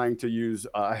 trying to use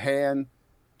a hand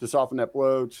to soften that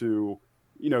blow to,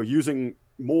 using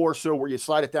more so where you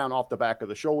slide it down off the back of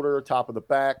the shoulder, top of the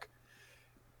back,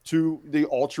 to the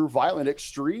ultra violent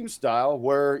extreme style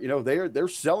where, they're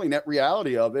selling that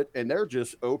reality of it and they're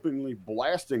just openly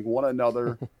blasting one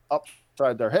another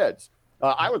upside their heads.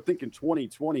 I would think in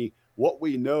 2020, what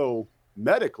we know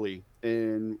medically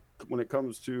when it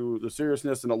comes to the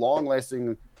seriousness and the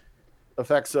long-lasting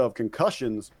effects of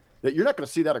concussions, that you're not going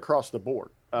to see that across the board.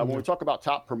 When we talk about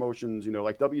top promotions,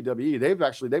 like WWE,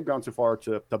 they've gone so far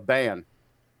to ban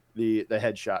the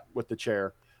headshot with the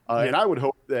chair. And I would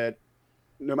hope that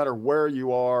no matter where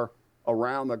you are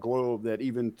around the globe, that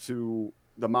even to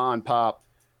the mom and pop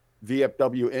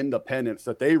VFW independents,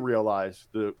 that they realize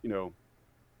the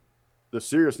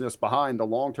seriousness behind the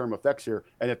long-term effects here,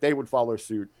 and that they would follow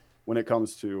suit when it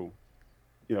comes to,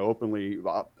 openly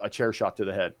a chair shot to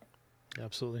the head.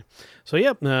 Absolutely. So,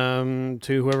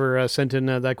 to whoever sent in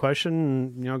that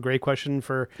question, great question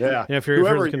for if you're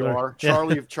whoever you are,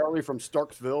 Charlie from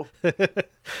Starksville.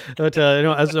 But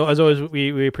as always,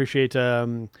 we appreciate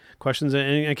questions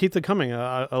and keep them coming.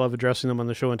 I love addressing them on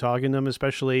the show and talking to them,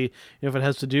 especially if it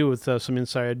has to do with some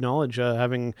inside knowledge.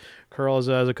 Having Carl as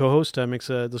a co-host makes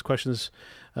those questions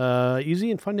easy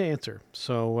and fun to answer.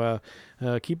 So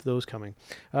keep those coming.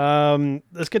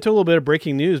 Let's get to a little bit of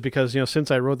breaking news because,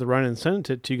 since I wrote the run and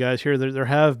sent it to you guys here, there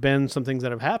have been some things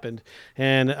that have happened.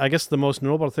 And I guess the most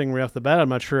notable thing right off the bat, I'm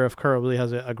not sure if Carl really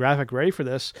has a graphic ready for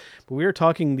this, but we are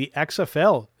talking the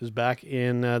XFL is back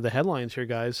in the headlines here,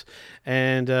 guys.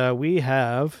 And we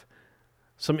have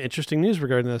some interesting news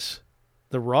regarding this.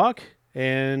 The Rock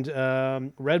and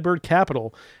Redbird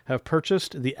Capital have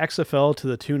purchased the XFL to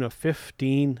the tune of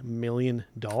 $15 million.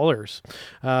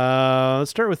 Let's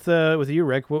start with you,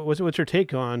 Rick. What's your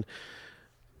take on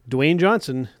Dwayne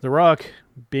Johnson, The Rock,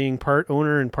 being part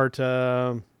owner and part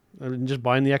just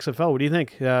buying the XFL? What do you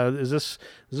think? Does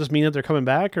this mean that they're coming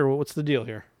back, or what's the deal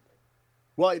here?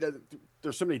 Well,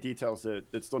 there's so many details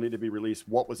that still need to be released.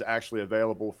 What was actually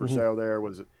available for sale there?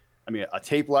 Was it, a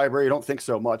tape library? I don't think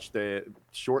so much. The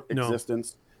short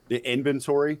existence, the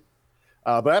inventory.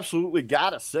 But absolutely got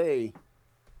to say,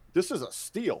 this is a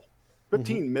steal.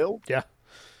 15 mil? Yeah.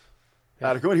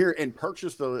 To go in here and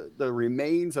purchase the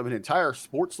remains of an entire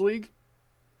sports league.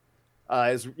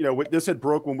 As this had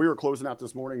broke when we were closing out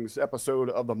this morning's episode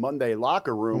of the Monday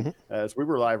Locker Room, as we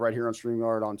were live right here on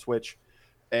StreamYard on Twitch,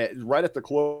 right at the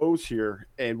close here.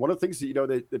 And one of the things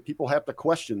that that people have to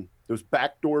question, those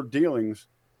backdoor dealings,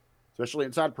 especially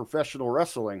inside professional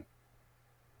wrestling,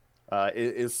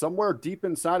 is somewhere deep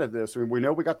inside of this. I mean, we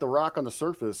know we got The Rock on the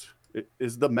surface. It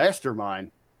is the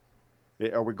mastermind.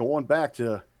 Are we going back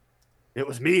to, it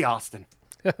was me, Austin.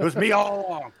 It was me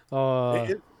all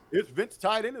along. is Vince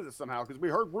tied into this somehow? Because we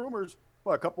heard rumors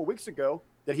a couple of weeks ago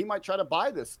that he might try to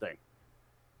buy this thing.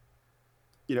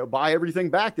 Buy everything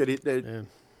back through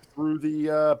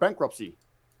the bankruptcy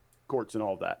courts and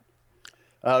all that.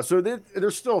 So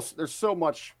there's so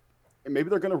much. And maybe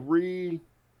they're going to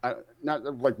not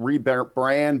like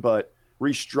rebrand, but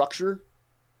restructure.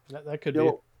 That could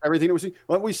be everything that we see.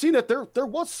 Well, we've seen that there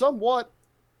was somewhat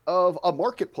of a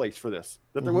marketplace for this.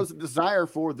 That there was a desire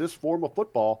for this form of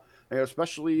football,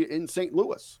 especially in St.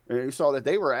 Louis. And you saw that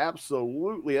they were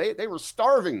absolutely they were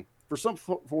starving for some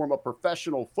form of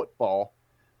professional football.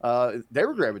 They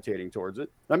were gravitating towards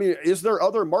it. I mean, is there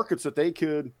other markets that they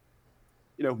could,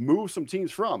 move some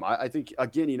teams from? I think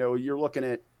again, you're looking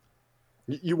at.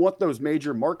 You want those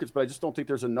major markets, but I just don't think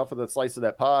there's enough of the slice of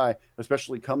that pie,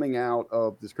 especially coming out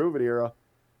of this COVID era,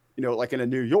 like in a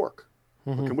New York.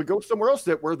 Can we go somewhere else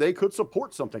where they could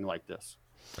support something like this?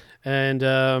 And,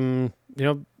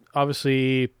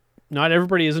 obviously not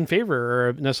everybody is in favor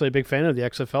or necessarily a big fan of the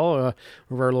XFL.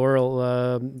 One of our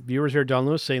loyal viewers here, Don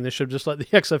Lewis, saying they should just let the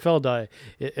XFL die.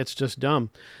 It's just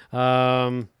dumb.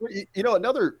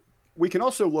 We can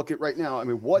also look at right now. I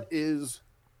mean, what is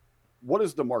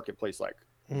the marketplace like?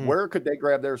 Where could they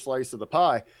grab their slice of the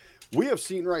pie? We have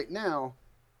seen right now,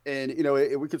 and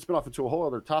we could spin off into a whole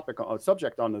other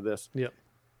subject onto this. Yep.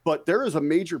 But there is a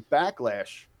major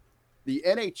backlash. The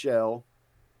NHL,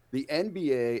 the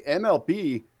NBA,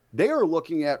 MLB, they are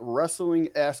looking at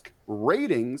wrestling-esque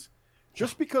ratings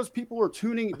just because people are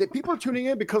tuning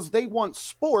in because they want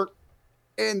sport,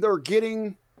 and they're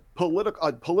getting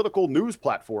a political news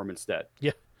platform instead.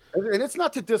 Yeah. And it's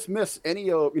not to dismiss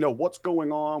any of, what's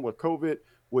going on with COVID,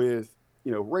 with,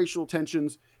 racial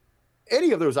tensions,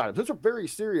 any of those items. Those are very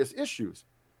serious issues.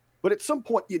 But at some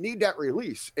point, you need that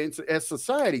release. And so, as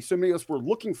society, so many of us were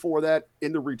looking for that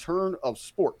in the return of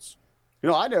sports.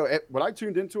 I know when I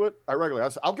tuned into it,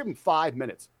 I'll give them 5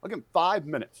 minutes. I'll give them 5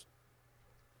 minutes.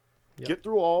 Yep. Get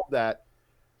through all that.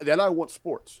 Then I want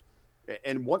sports.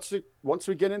 And once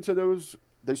we get into those,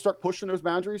 they start pushing those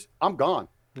boundaries, I'm gone.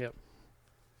 Yep.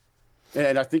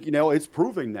 And I think, it's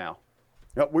proving now.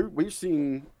 We've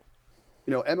seen,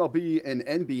 MLB and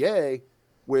NBA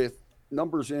with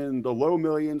numbers in the low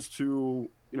millions to,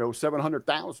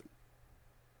 700,000.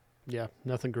 Yeah,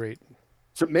 nothing great.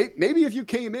 So maybe if you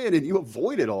came in and you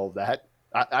avoided all of that,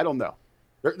 I don't know.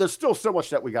 There's still so much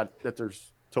that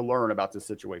there's to learn about this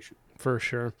situation. For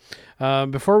sure.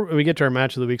 Before we get to our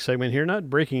match of the week segment here, not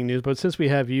breaking news, but since we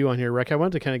have you on here, Rick, I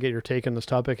wanted to kind of get your take on this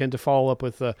topic and to follow up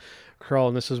with Carl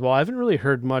on this as well. I haven't really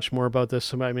heard much more about this.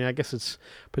 So, I mean, I guess it's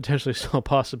potentially still a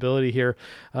possibility here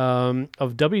of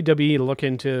WWE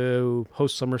looking to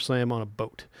host SummerSlam on a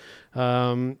boat.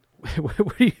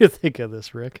 What do you think of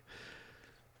this, Rick?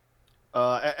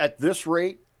 At this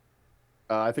rate,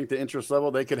 I think the interest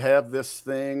level, they could have this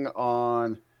thing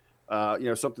on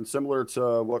something similar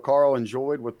to what Carl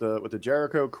enjoyed with the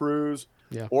Jericho cruise,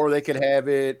 or they could have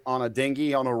it on a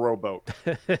dinghy on a rowboat.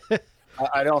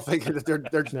 I don't think that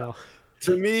they're no.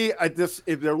 To me,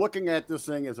 if they're looking at this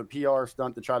thing as a PR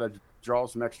stunt to try to draw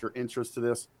some extra interest to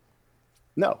this,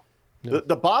 no.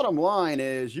 The bottom line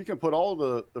is you can put all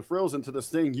the frills into this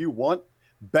thing you want.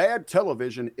 Bad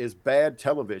television is bad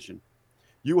television.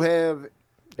 You have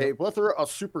a plethora of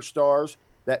superstars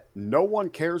that no one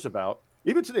cares about.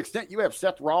 Even to the extent you have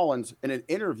Seth Rollins in an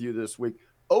interview this week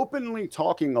openly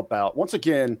talking about, once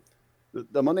again,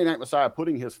 the Monday Night Messiah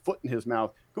putting his foot in his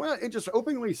mouth, going out and just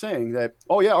openly saying that,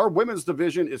 our women's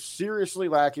division is seriously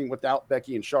lacking without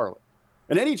Becky and Charlotte.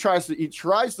 And then he tries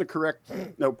to correct,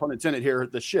 no pun intended here,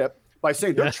 the ship by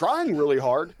saying they're trying really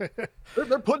hard.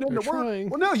 They're putting in the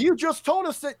work. Well, no, you just told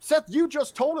us that, Seth,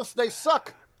 they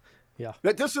suck. Yeah.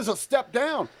 That this is a step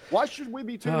down. Why should we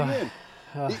be tuning in?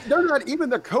 They're not, even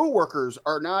the coworkers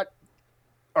are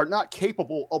not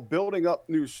capable of building up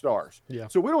new stars. Yeah.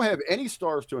 So we don't have any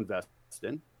stars to invest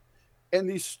in. And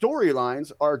these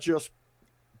storylines are just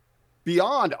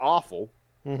beyond awful.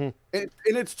 Mm-hmm. And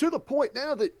it's to the point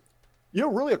now that,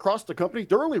 really across the company,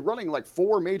 they're only running like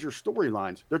 4 major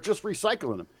storylines. They're just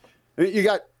recycling them. And you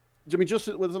got, just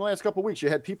within the last couple of weeks, you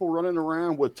had people running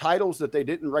around with titles that they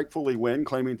didn't rightfully win,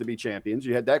 claiming to be champions.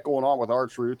 You had that going on with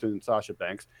R-Truth and Sasha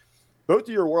Banks. Both of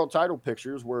your world title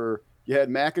pictures where you had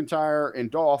McIntyre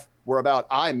and Dolph were about,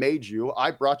 I made you,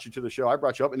 I brought you to the show, I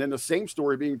brought you up. And then the same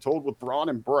story being told with Braun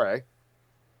and Bray.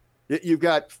 You've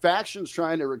got factions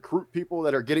trying to recruit people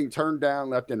that are getting turned down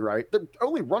left and right. They're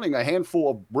only running a handful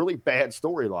of really bad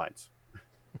storylines.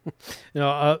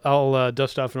 I'll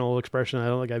dust off an old expression I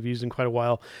don't think I've used in quite a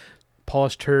while.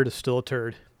 Polished turd is still a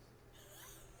turd.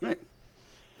 Right.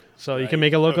 So you Right. can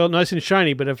make it look all nice and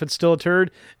shiny, but if it's still a turd,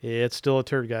 it's still a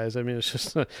turd, guys. I mean, it's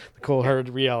just the cold hard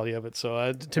reality of it.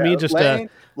 So to me, just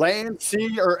land,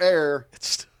 sea, or air,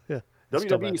 it's yeah.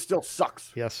 WWE still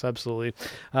sucks. Yes, absolutely.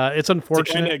 It's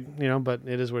unfortunate, but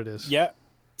it is what it is. Yeah.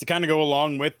 To kind of go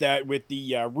along with that, with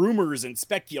the rumors and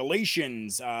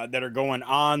speculations that are going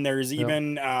on, there's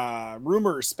even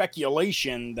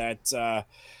speculation that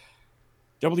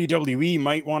WWE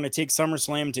might want to take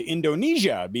SummerSlam to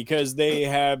Indonesia because they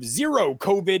have 0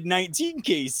 COVID-19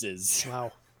 cases.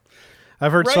 Wow.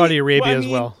 I've heard Right? Saudi Arabia as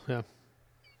well. Yeah.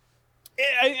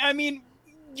 I mean,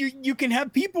 you can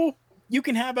have people, you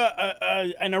can have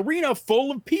an arena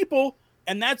full of people,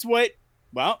 and that's what,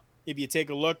 well, if you take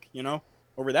a look,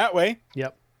 over that way,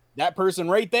 yep, that person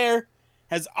right there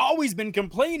has always been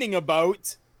complaining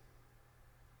about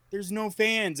there's no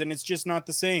fans and it's just not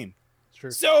the same. True.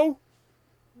 So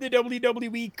the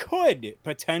WWE could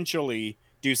potentially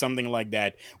do something like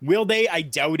that. Will they? I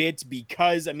doubt it,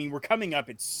 because we're coming up,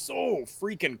 it's so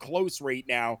freaking close right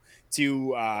now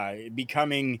to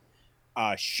becoming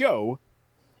a show,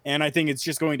 and I think it's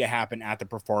just going to happen at the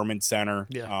Performance Center,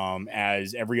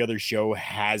 as every other show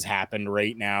has happened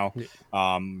right now.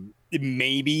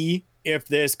 Maybe if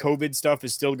this COVID stuff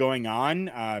is still going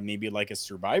on, maybe like a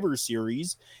Survivor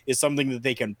Series is something that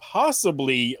they can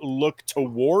possibly look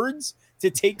towards to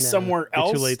take somewhere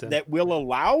else that will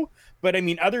allow. But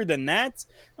other than that,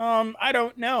 I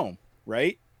don't know,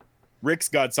 right? Rick's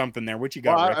got something there. What you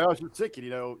got, Rick? I was just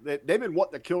thinking, they've been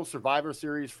wanting to kill Survivor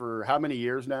Series for how many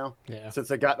years now? Yeah. Since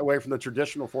they got away from the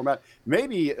traditional format.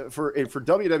 Maybe for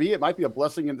WWE, it might be a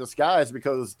blessing in disguise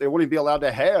because they wouldn't be allowed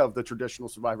to have the traditional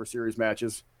Survivor Series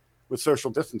matches with social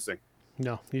distancing.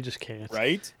 No, you just can't.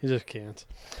 Right? You just can't.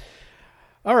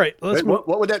 All right,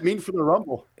 what would that mean for the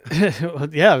Rumble?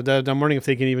 Yeah, I'm wondering if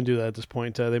they can even do that at this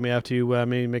point. They may have to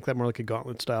maybe make that more like a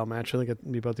gauntlet style match. I think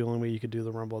it'd be about the only way you could do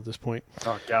the Rumble at this point.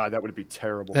 Oh God, that would be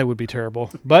terrible. That would be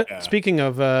terrible. But speaking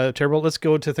of terrible, let's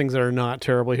go to things that are not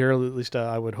terrible here. At least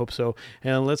I would hope so.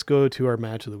 And let's go to our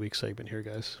match of the week segment here,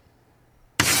 guys.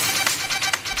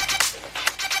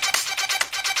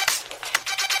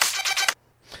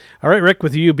 All right, Rick,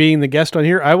 with you being the guest on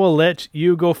here, I will let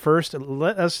you go first.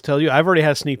 Let us tell you, I've already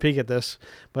had a sneak peek at this,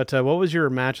 but what was your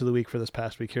match of the week for this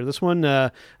past week here? This one, I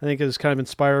think, is kind of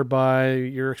inspired by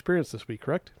your experience this week,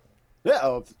 correct?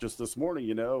 Yeah, just this morning,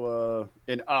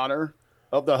 in honor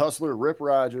of the Hustler, Rip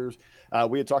Rogers,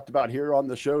 we had talked about here on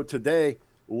the show today,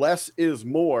 less is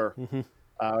more. Mm-hmm.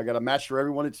 I got a match for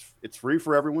everyone. It's free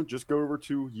for everyone. Just go over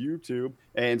to YouTube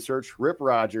and search Rip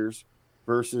Rogers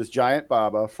versus Giant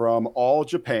Baba from All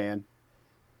Japan.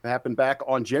 It happened back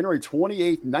on January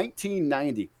 28th,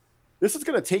 1990. This is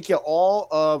going to take you all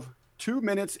of 2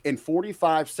 minutes and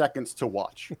 45 seconds to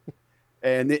watch.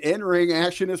 And the in-ring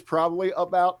action is probably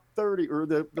about 30, or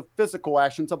the physical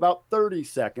action's about 30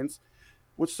 seconds.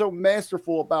 What's so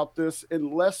masterful about this,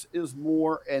 and less is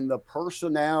more, and the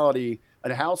personality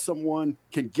and how someone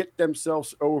can get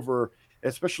themselves over,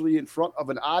 especially in front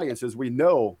of an audience, as we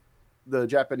know the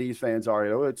Japanese fans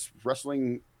are. It's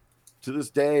wrestling to this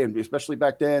day, and especially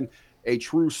back then, a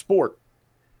true sport.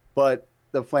 But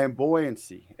the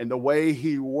flamboyancy and the way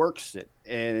he works it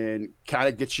and kind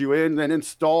of gets you in and then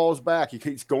stalls back. He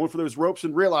keeps going for those ropes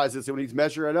and realizes that when he's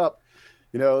measuring up,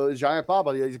 Giant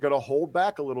Baba, he's going to hold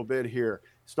back a little bit here.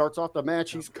 Starts off the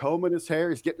match, he's combing his hair,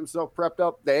 he's getting himself prepped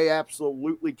up. They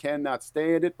absolutely cannot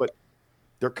stand it, but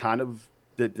they're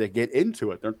they get into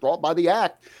it. They're brought by the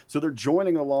act, so they're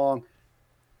joining along.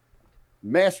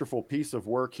 Masterful piece of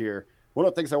work here. One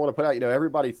of the things I want to put out,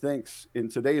 everybody thinks in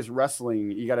today's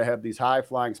wrestling, you got to have these high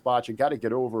flying spots. You got to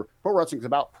get over. Pro wrestling is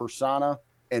about persona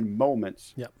and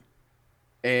moments. Yep.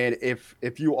 And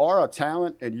if you are a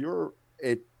talent and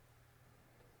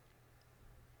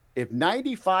if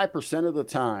 95% of the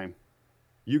time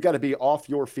you got to be off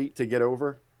your feet to get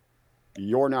over,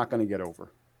 you're not going to get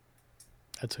over.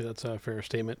 That's a fair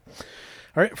statement.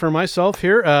 All right, for myself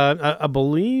here, I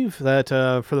believe that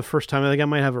for the first time, I think I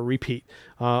might have a repeat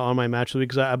on my match of the week,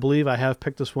 because I believe I have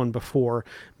picked this one before,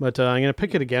 but I'm going to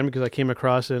pick it again because I came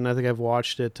across it, and I think I've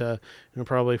watched it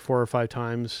probably 4 or 5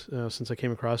 times since I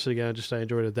came across it again. I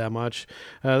enjoyed it that much.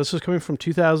 This is coming from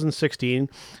 2016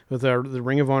 with the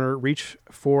Ring of Honor Reach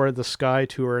for the Sky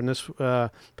Tour, and this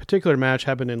particular match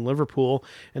happened in Liverpool,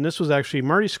 and this was actually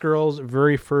Marty Scurll's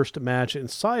very first match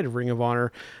inside of Ring of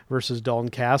Honor versus Dalton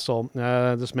Castle.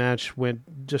 This match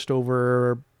went just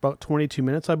over about 22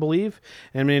 minutes, I believe.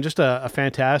 And I mean, just a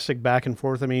fantastic back and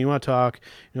forth. I mean, you want to talk,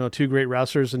 two great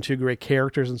wrestlers and two great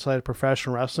characters inside of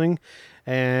professional wrestling.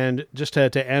 And just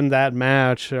to end that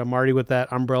match, Marty with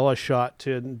that umbrella shot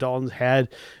to Dalton's head,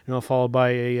 followed by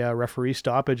a referee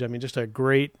stoppage. I mean, just a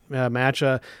great match.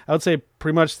 I would say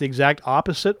pretty much the exact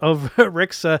opposite of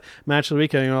Rick's match of the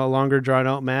week. A longer drawn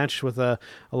out match with a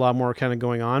lot more kind of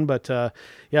going on. But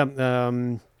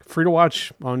free to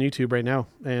watch on YouTube right now,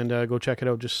 and go check it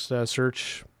out. Just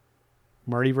search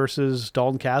Marty versus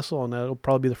Dalton Castle, and that'll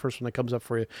probably be the first one that comes up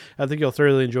for you. I think you'll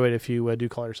thoroughly enjoy it if you do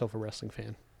call yourself a wrestling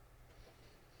fan.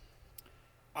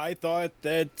 I thought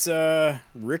that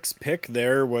Rick's pick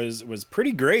there was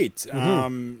pretty great.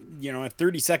 Mm-hmm. A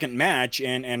 30-second match,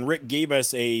 and Rick gave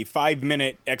us a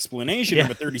 5-minute explanation of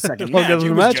a 30-second match.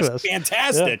 It was just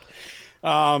fantastic.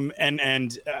 Yeah.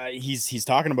 He's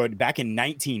talking about back in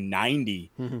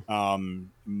 1990. Mm-hmm.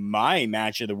 My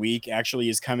match of the week actually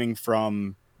is coming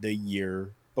from the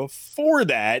year before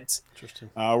that. Interesting.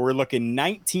 We're looking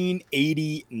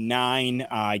 1989.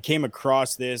 I came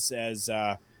across this as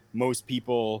most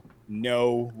people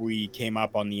know. We came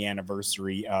up on the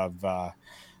anniversary of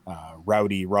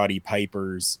Roddy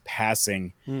Piper's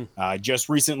passing just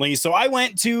recently. So I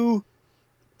went to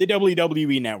the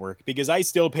WWE Network because I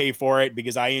still pay for it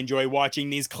because I enjoy watching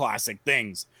these classic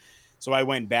things. So I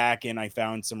went back and I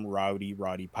found some Roddy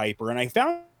Piper, and I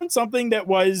found something that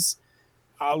was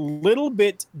a little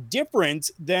bit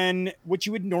different than what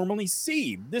you would normally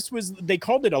see. They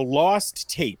called it a lost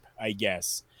tape, I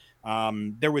guess.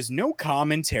 There was no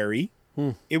commentary.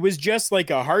 It was just like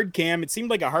a hard cam. It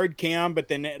seemed like a hard cam, but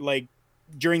then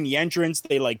during the entrance,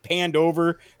 they panned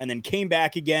over and then came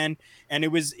back again. And it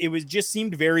was just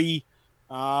seemed very,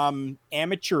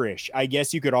 amateurish, I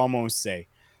guess you could almost say.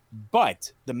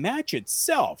 But the match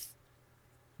itself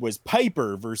was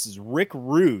Piper versus Rick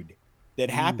Rude that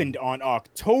happened on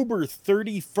October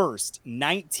 31st,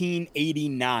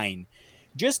 1989.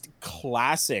 Just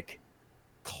classic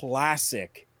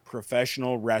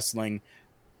professional wrestling.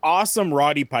 Awesome.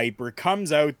 Roddy Piper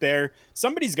comes out there.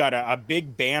 Somebody's got a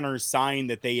big banner sign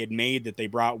that they had made that they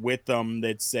brought with them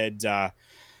that said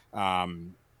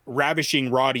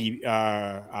ravishing Roddy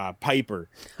Piper.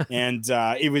 And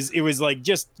it was like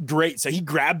just great. So he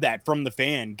grabbed that from the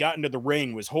fan, got into the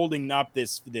ring, was holding up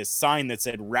this sign that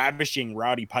said ravishing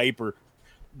Roddy Piper.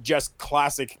 Just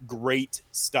classic, great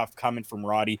stuff coming from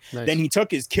Roddy. Nice. Then he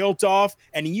took his kilt off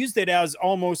and he used it as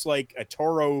almost like a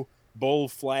Toro bull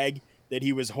flag that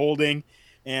he was holding.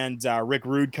 And Rick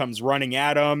Rude comes running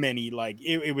at him, and he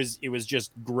it was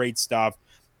just great stuff.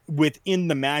 Within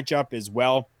the matchup as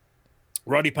well,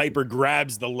 Roddy Piper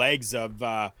grabs the legs of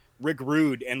Rick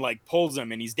Rude and pulls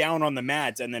him, and he's down on the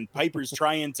mats. And then Piper's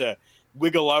trying to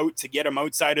wiggle out to get him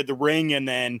outside of the ring, and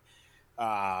then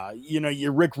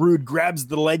your Rick Rude grabs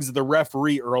the legs of the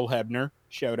referee, Earl Hebner.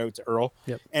 Shout out to Earl.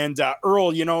 Yep. And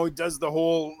Earl, does the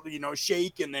whole,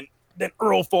 shake, and then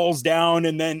Earl falls down,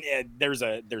 and then there's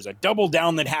a double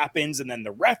down that happens, and then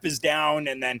the ref is down,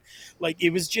 and then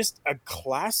it was just a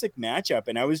classic matchup.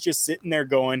 And I was just sitting there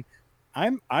going,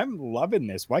 I'm loving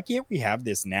this. Why can't we have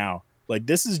this now?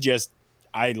 This is just,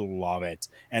 I love it.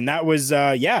 And that was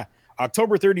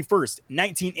October 31st,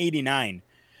 1989.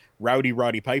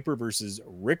 Roddy Piper versus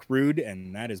Rick Rude,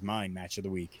 and that is my match of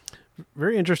the week.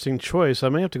 Very interesting choice. I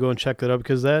may have to go and check that out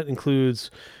because that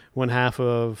includes one half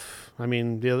of,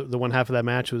 the one half of that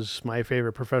match was my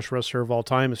favorite professional wrestler of all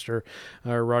time, Mr.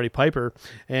 Roddy Piper.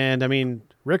 And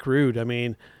Rick Rude,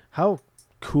 how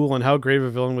cool and how great of a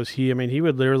villain was he? He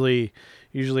would literally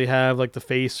usually have the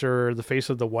face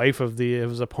of the wife of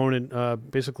his opponent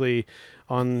basically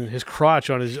on his crotch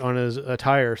on his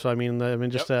attire. So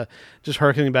just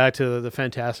harkening back to the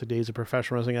fantastic days of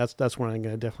professional wrestling, that's when I'm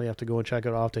gonna definitely have to go and check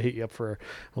it off to hit you up for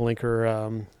a link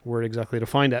or where exactly to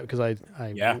find that, because I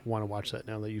want to watch that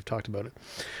now that you've talked about it.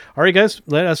 All right, guys,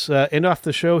 let us end off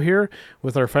the show here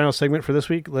with our final segment for this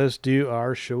week. Let's do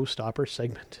our showstopper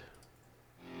segment.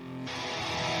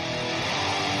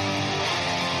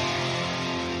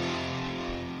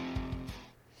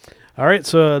 All right,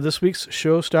 so this week's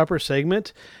showstopper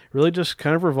segment really just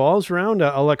kind of revolves around,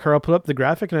 I'll let Carl put up the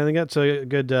graphic, and I think that's a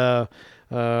good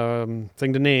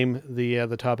thing to name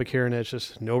the topic here, and it's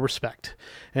just no respect.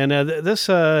 And this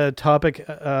topic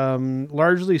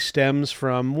largely stems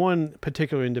from one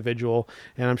particular individual,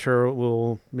 and I'm sure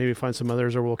we'll maybe find some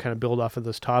others, or we'll kind of build off of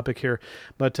this topic here.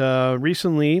 But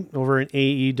recently, over in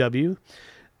AEW,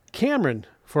 Cameron,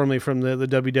 formerly from the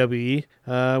WWE,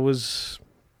 was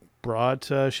brought,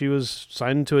 she was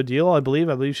signed into a deal, I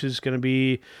believe she's going to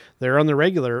be there on the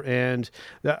regular, and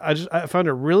I found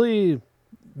it really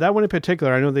that one in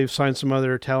particular, I know they've signed some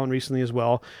other talent recently as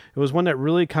well. It was one that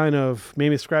really kind of made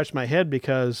me scratch my head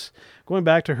because going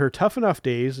back to her Tough Enough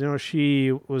days,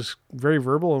 she was very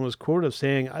verbal and was quoted as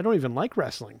saying, "I don't even like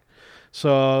wrestling.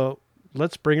 So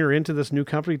let's bring her into this new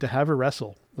company to have her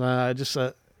wrestle."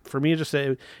 For me,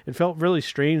 it felt really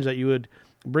strange that you would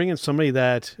bring in somebody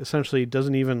that essentially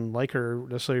doesn't even like her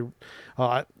necessarily.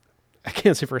 I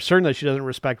can't say for certain that she doesn't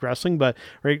respect wrestling, but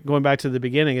right going back to the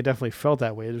beginning, it definitely felt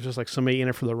that way. It was just like somebody in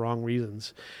it for the wrong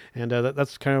reasons, and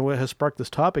that's kind of what has sparked this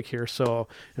topic here. So,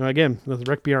 again, with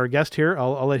Rick being our guest here,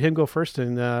 I'll let him go first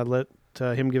and let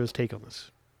him give his take on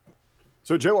this.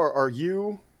 So, Joe, are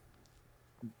you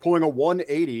pulling a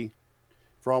 180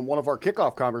 from one of our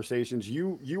kickoff conversations?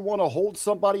 You want to hold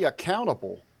somebody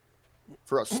accountable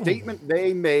for a statement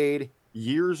they made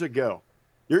years ago.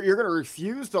 You're going to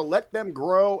refuse to let them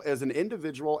grow as an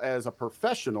individual, as a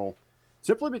professional,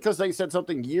 simply because they said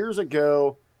something years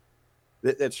ago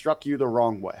that struck you the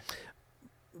wrong way.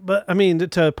 But, I mean,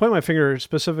 to point my finger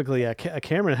specifically at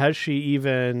Cameron, has she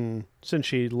even, since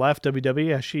she left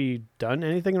WWE, has she done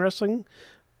anything in wrestling?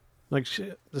 Like,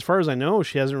 as far as I know,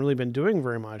 she hasn't really been doing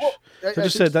very much. Well, I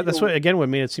just said that's what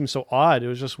made it seem so odd. It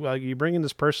was just, you bring in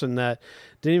this person that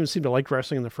didn't even seem to like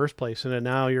wrestling in the first place, and then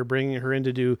now you're bringing her in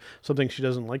to do something she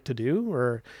doesn't like to do.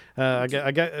 Or I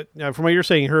get from what you're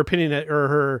saying, her opinion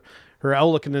or her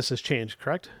outlook in this has changed,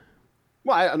 correct?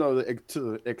 Well, I don't know to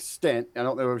the extent. I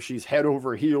don't know if she's head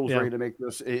over heels ready to make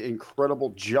this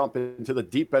incredible jump into the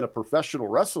deep end of professional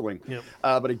wrestling. Yep.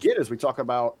 But again, as we talk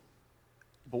about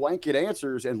blanket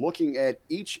answers and looking at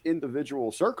each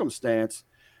individual circumstance,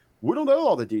 we don't know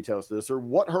all the details of this or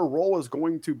what her role is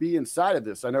going to be inside of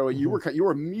this. I know you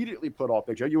were immediately put off,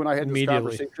 Big Joe. You and I had this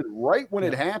conversation right when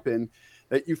it happened,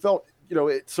 that you felt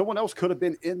someone else could have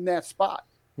been in that spot.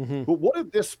 Mm-hmm. But what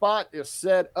if this spot is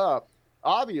set up?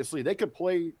 Obviously, they could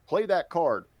play that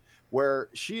card where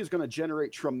she is going to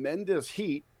generate tremendous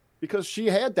heat because she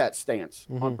had that stance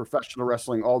on professional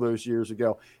wrestling all those years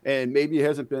ago, and maybe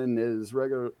hasn't been as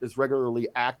regularly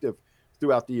active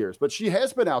throughout the years. But she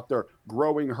has been out there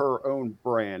growing her own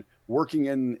brand, working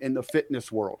in the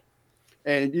fitness world.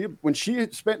 And when she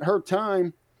had spent her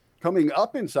time coming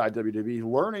up inside WWE,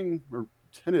 learning or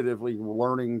tentatively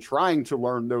learning, trying to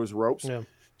learn those ropes,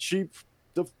 she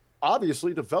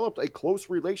obviously developed a close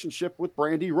relationship with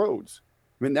Brandy Rhodes.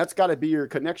 I mean, that's got to be your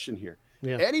connection here.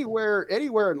 Yeah. Anywhere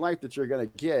in life that you're going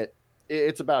to get,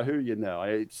 it's about who you know.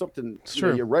 It's something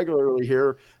you regularly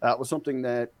hear was something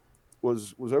that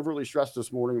was overly stressed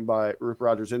this morning by Rip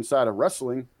Rogers inside of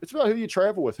wrestling. It's about who you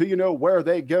travel with, who you know, where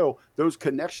they go, those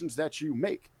connections that you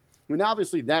make. I mean,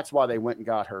 obviously, that's why they went and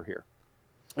got her here.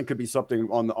 It could be something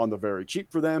on the very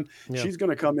cheap for them. Yeah. She's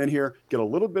going to come in here, get a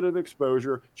little bit of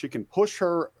exposure. She can push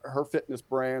her fitness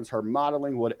brands, her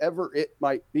modeling, whatever it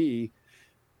might be.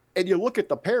 And you look at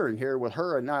the pairing here with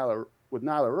her and Nyla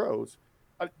Rose,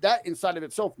 that inside of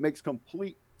itself makes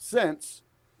complete sense,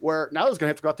 where Nyla's going to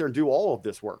have to go out there and do all of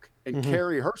this work and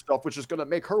carry her stuff, which is going to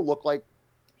make her look like,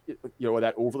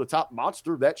 that over-the-top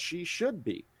monster that she should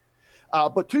be.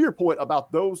 But to your point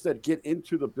about those that get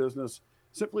into the business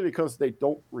simply because they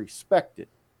don't respect it.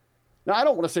 Now, I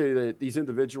don't want to say that these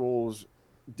individuals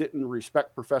didn't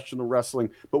respect professional wrestling,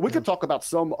 but we could talk about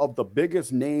some of the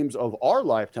biggest names of our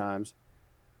lifetimes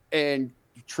and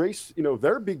trace,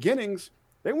 their beginnings.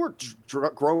 They weren't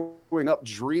growing up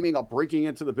dreaming of breaking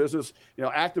into the business,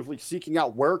 actively seeking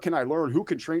out where can I learn, who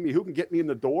can train me, who can get me in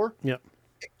the door. Yep.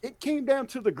 It came down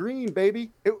to the green,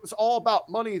 baby. It was all about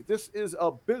money. This is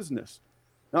a business.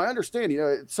 Now, I understand,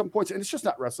 at some points, and it's just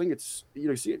not wrestling. It's,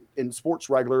 you see it in sports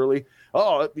regularly.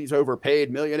 Oh, these overpaid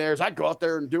millionaires, I'd go out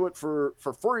there and do it for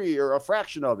free or a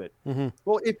fraction of it. Mm-hmm.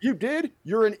 Well, if you did,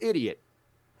 you're an idiot.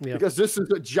 Yeah. Because this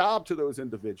is a job to those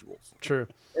individuals. True.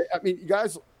 I mean, you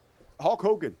guys, Hulk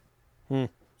Hogan,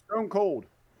 Stone Cold,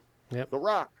 The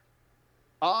Rock,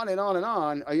 on and on and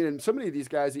on. I mean, and so many of these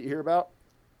guys that you hear about,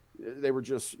 they were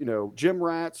just, gym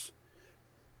rats,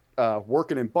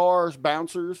 working in bars,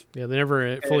 bouncers. Yeah, they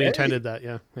never fully intended that.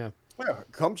 Yeah.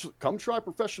 Come try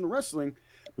professional wrestling.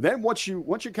 But then once you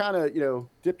kind of,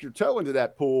 dip your toe into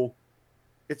that pool,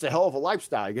 it's a hell of a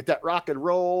lifestyle. You get that rock and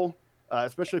roll.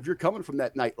 Especially if you're coming from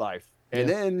that nightlife. And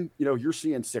then, you're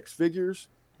seeing six figures,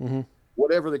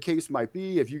 whatever the case might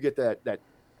be. If you get that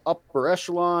upper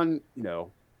echelon,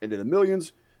 into the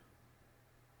millions,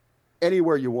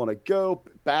 anywhere you want to go,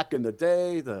 back in the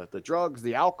day, the drugs,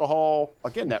 the alcohol,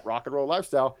 again, that rock and roll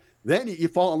lifestyle, then you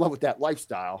fall in love with that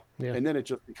lifestyle. Yeah. And then it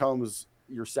just becomes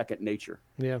your second nature.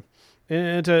 Yeah.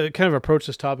 And to kind of approach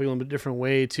this topic a little bit different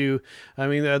way too. I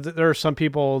mean, there are some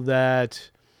people that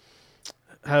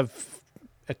have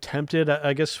attempted,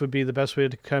 I guess would be the best way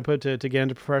to kind of put it, to get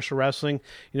into professional wrestling,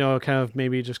 kind of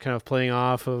maybe just kind of playing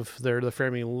off of the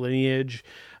family lineage.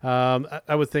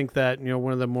 I would think that,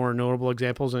 one of the more notable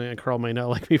examples, and Carl might not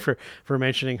like me for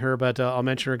mentioning her, but I'll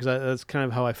mention her because that's kind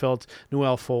of how I felt.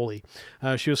 Noelle Foley.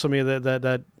 She was somebody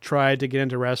that tried to get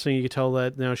into wrestling. You could tell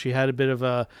that, she had a bit of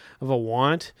a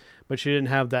want, but she didn't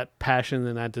have that passion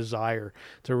and that desire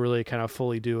to really kind of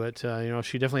fully do it.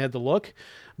 She definitely had the look,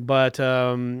 but,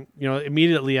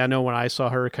 immediately I know when I saw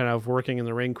her kind of working in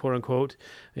the ring, quote unquote,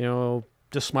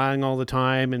 just smiling all the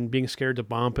time and being scared to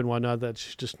bump and whatnot, that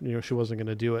she just, she wasn't going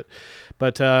to do it.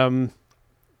 But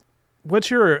what's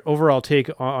your overall take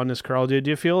on this, Carl? Do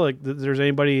you feel like there's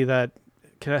anybody that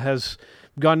kind of has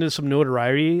gotten into some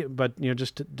notoriety, but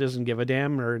just doesn't give a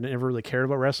damn or never really cared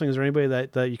about wrestling? Is there anybody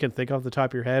that you can think off the top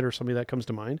of your head, or somebody that comes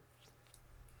to mind?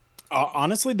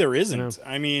 Honestly, there isn't.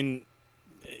 I mean,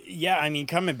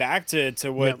 coming back to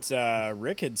what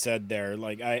Rick had said there,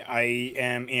 like I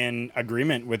am in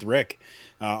agreement with Rick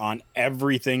on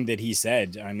everything that he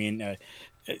said. I mean,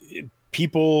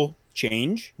 people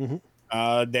change,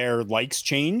 their likes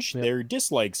change, their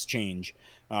dislikes change.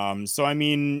 So I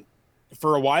mean,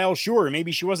 for a while, sure,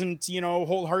 maybe she wasn't,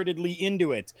 wholeheartedly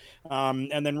into it.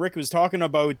 And then Rick was talking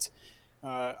about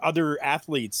other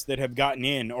athletes that have gotten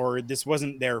in, or this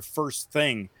wasn't their first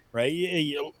thing,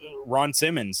 right? Ron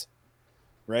Simmons,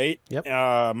 right? Yep.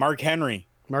 Mark Henry,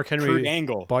 Kurt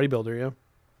Angle, bodybuilder,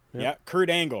 yeah. Kurt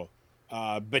Angle,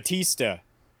 Batista,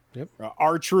 yep.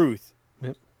 R-Truth,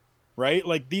 yep. Right?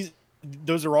 Like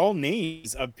those are all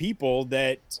names of people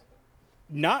that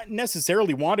not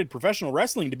necessarily wanted professional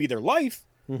wrestling to be their life,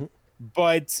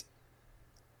 but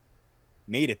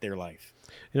made it their life.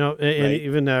 And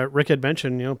even Rick had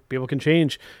mentioned, people can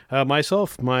change.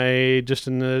 Myself, just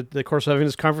in the course of having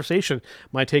this conversation,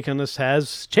 my take on this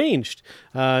has changed.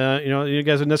 You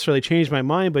guys have necessarily changed my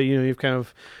mind, but you've kind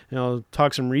of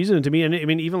talked some reason to me. And I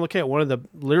mean, even look at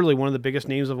literally one of the biggest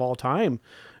names of all time.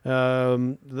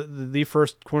 The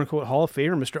first quote unquote Hall of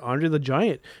Famer, Mr. Andre the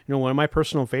Giant. One of my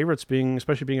personal favorites,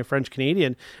 especially being a French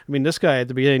Canadian. I mean, this guy at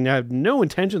the beginning had no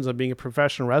intentions of being a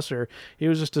professional wrestler. He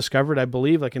was just discovered, I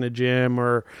believe, like in a gym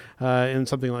or in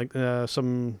something like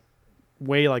some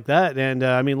way like that.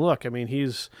 And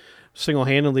he's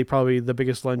single-handedly probably the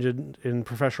biggest legend in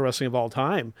professional wrestling of all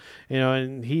time.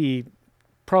 And he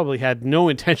probably had no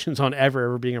intentions on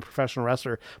ever being a professional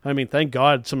wrestler. I mean, thank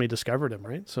God somebody discovered him,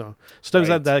 right? So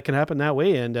sometimes that can happen that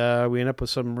way, and we end up with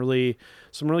some really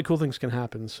cool things can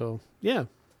happen. So yeah.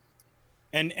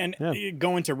 And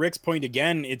going to Rick's point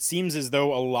again, it seems as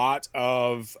though a lot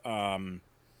of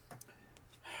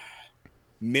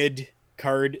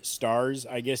mid-card stars,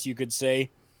 I guess you could say,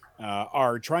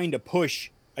 are trying to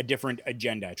push a different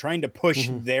agenda, trying to push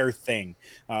their thing.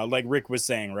 Like Rick was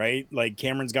saying, right? Like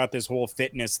Cameron's got this whole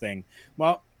fitness thing.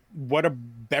 Well, what a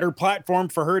better platform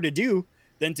for her to do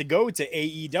than to go to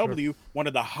AEW, one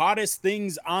of the hottest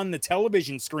things on the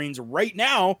television screens right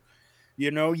now.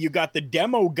 You got the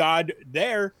demo god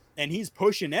there, and he's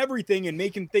pushing everything and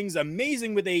making things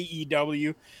amazing with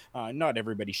AEW. Not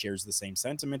everybody shares the same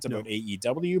sentiments about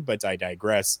AEW, but I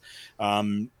digress.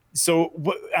 It's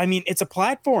a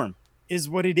platform is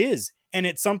what it is. And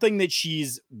it's something that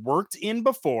she's worked in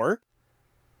before,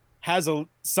 has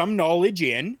some knowledge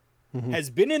in, has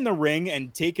been in the ring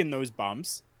and taken those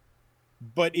bumps,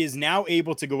 but is now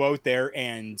able to go out there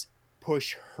and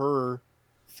push her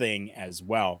thing as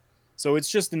well. So it's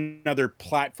just another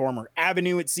platform or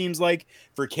avenue, it seems like,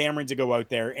 for Cameron to go out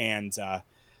there and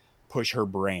push her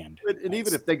brand. And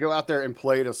even if they go out there and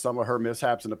play to some of her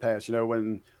mishaps in the past,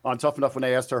 when on Tough Enough, when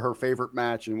they asked her favorite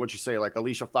match, and what'd you say, like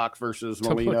Alicia Fox versus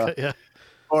Melina,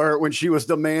 or when she was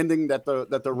demanding that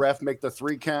the ref make the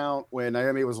 3 count when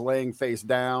Naomi was laying face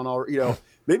down, or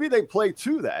maybe they play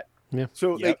to that,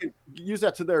 so they can use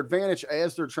that to their advantage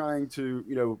as they're trying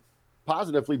to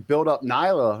positively build up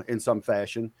Nyla in some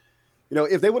fashion.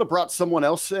 If they would have brought someone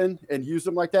else in and used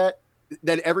them like that,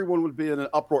 then everyone would be in an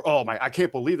uproar. Oh my, I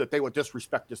can't believe that they would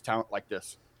disrespect this talent like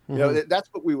this. That's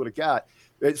what we would have got.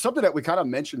 It's something that we kind of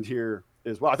mentioned here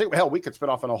as well. I think, we could spin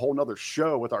off on a whole nother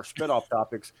show with our spinoff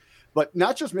topics, but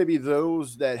not just maybe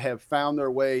those that have found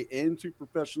their way into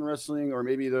professional wrestling, or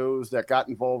maybe those that got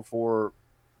involved for,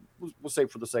 we'll say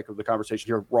for the sake of the conversation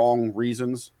here, wrong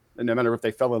reasons. And no matter if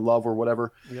they fell in love or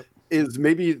whatever, is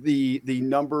maybe the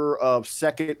number of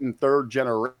second and third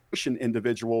generation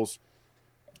individuals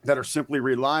that are simply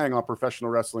relying on professional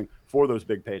wrestling for those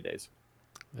big paydays.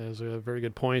 That is a very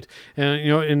good point. And,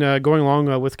 in going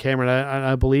along with Cameron,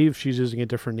 I believe she's using a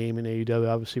different name in AEW,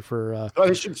 obviously for... I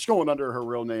think she's going under her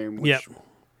real name. Which...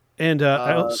 And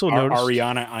I also noticed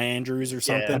Ariana Andrews or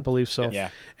something. I believe so.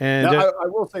 Yeah. And now, I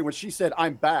will say, when she said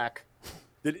 "I'm back,"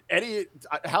 did any?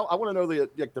 I want to know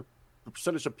the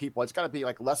percentage of people. It's got to be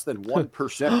like less than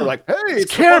 1%. They're like, "Hey,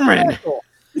 it's Cameron."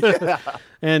 Yeah.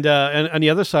 And on the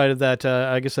other side of that,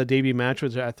 I guess that debut match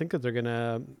was. I think that they're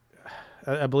gonna.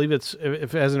 I believe if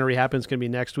it hasn't already happened, it's going to be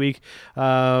next week.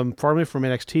 Formerly from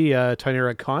NXT,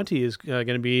 Tainara Conti is going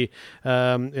to be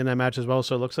in that match as well.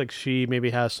 So it looks like she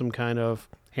maybe has some kind of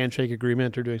handshake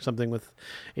agreement or doing something with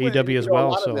AEW as well. A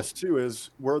lot of this too is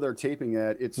where they're taping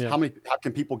at. It's how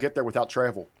can people get there without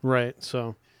travel? Right.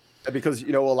 So because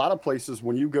a lot of places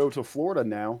when you go to Florida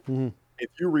now, if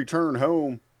you return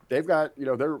home, they've got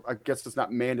I guess it's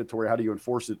not mandatory. How do you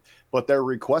enforce it? But they're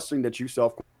requesting that you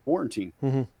self quarantine.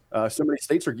 So many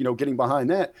states are getting behind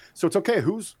that. So it's okay.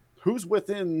 Who's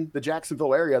within the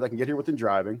Jacksonville area that can get here within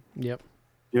driving? Yep.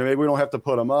 Maybe we don't have to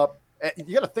put them up.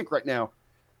 You got to think right now.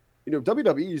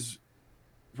 WWE's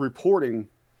reporting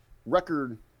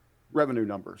record revenue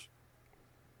numbers.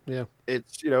 Yeah.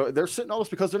 It's they're sitting all this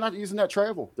because they're not using that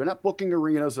travel. They're not booking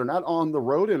arenas. They're not on the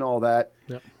road and all that.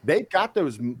 Yep. They've got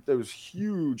those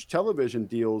huge television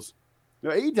deals.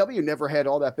 AEW never had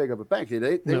all that big of a bank.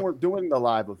 They weren't doing the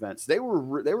live events. They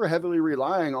were heavily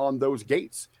relying on those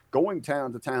gates, going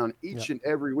town to town each and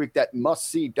every week. That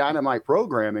must see Dynamite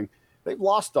programming. They've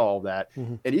lost all that,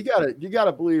 and you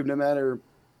gotta believe, no matter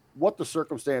what the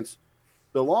circumstance,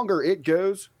 the longer it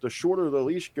goes, the shorter the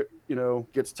leash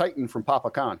gets tightened from Papa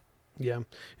Khan. Yeah,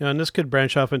 and this could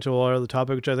branch off into a lot of the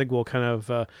topic, which I think we'll kind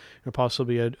of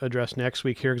possibly address next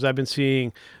week here, because I've been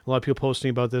seeing a lot of people posting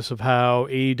about this, of how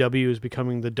AEW is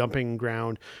becoming the dumping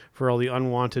ground for all the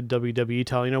unwanted WWE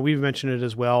talent. We've mentioned it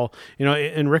as well.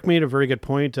 And Rick made a very good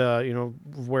point.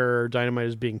 Where Dynamite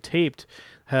is being taped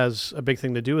has a big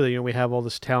thing to do with it. We have all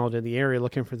this talent in the area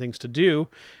looking for things to do,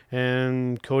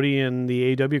 and Cody and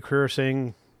the AEW crew are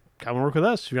saying, "Come and work with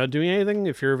us. If you're not doing anything,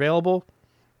 if you're available,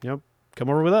 come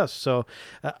over with us." So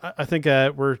I think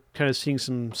we're kind of seeing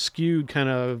some skewed kind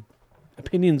of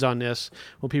opinions on this,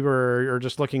 when people are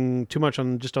just looking too much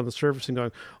on the surface and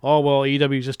going, "Oh, well,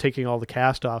 AEW is just taking all the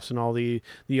cast-offs and all the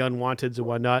unwanteds and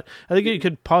whatnot." I think you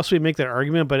could possibly make that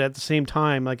argument, but at the same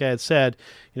time, like I had said,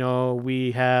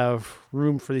 we have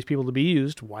room for these people to be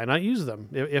used. Why not use them?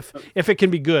 If it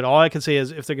can be good, all I can say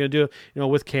is if they're going to do it,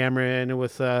 with Cameron and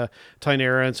with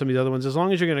Tainara and some of the other ones, as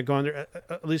long as you're going to go on there,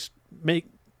 at least make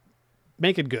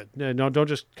it good. No, don't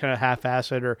just kind of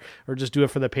half-ass it or just do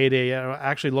it for the payday.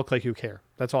 Actually look like you care.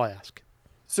 That's all I ask.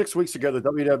 6 weeks ago, the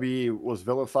WWE was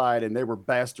vilified, and they were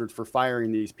bastards for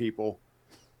firing these people.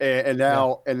 And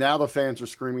now the fans are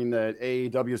screaming that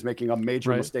AEW is making a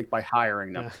major mistake by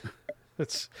hiring them.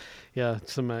 It's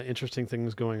some interesting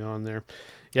things going on there.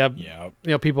 Yeah.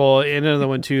 People, and another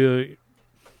one too,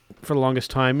 for the longest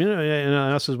time, and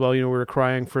us as well, we were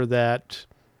crying for that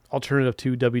alternative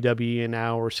to WWE, and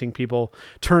now we're seeing people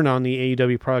turn on the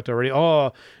AEW product already.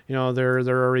 They're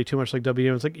already too much like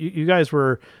WWE. It's like you guys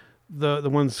were the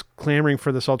ones clamoring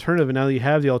for this alternative, and now that you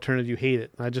have the alternative, you hate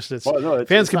it.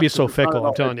 Fans can be so fickle.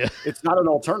 I'm telling you, it's not an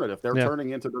alternative. They're turning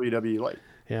into WWE light.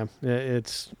 Yeah, they're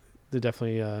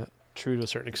definitely true to a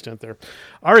certain extent there.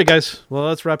 All right, guys. Well,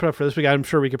 let's wrap it up for this week. I'm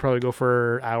sure we could probably go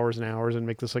for hours and hours and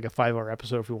make this like a 5-hour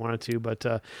episode if we wanted to, but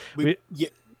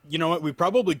you know what? We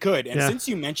probably could. And since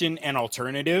you mentioned an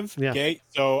alternative, okay,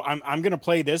 so I'm going to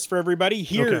play this for everybody.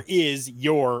 Here is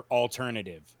your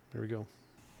alternative. Here we go.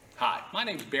 Hi, my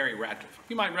name is Barry Ratcliffe.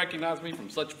 You might recognize me from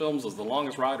such films as The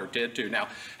Longest Ride or Ted 2. Now,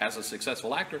 as a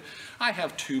successful actor, I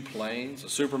have 2 planes, a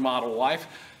supermodel wife,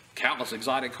 countless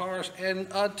exotic cars, and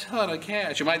a ton of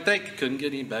cash. You might think it couldn't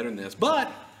get any better than this,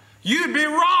 but you'd be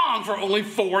wrong. For only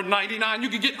 $4.99, you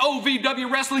can get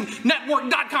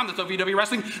OVWWrestlingNetwork.com. That's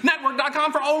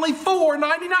OVWWrestlingNetwork.com for only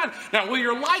 $4.99. Now, will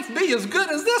your life be as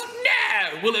good as this?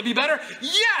 No. Will it be better?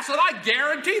 Yes, and I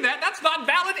guarantee that. That's not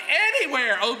valid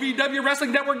anywhere.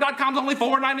 OVWWrestlingNetwork.com is only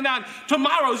 $4.99.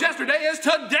 Tomorrow's yesterday is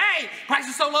today.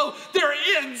 Prices so low, they're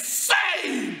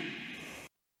insane.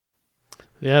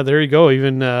 Yeah, there you go.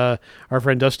 Even our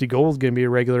friend Dusty Gold is going to be a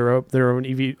regular up there on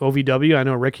OVW. I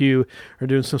know, Rick, you are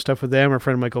doing some stuff with them. Our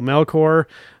friend Michael Melkor,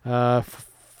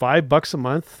 $5 a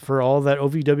month for all that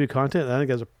OVW content. I think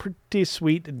that's a pretty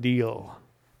sweet deal.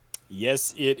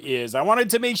 Yes, it is. I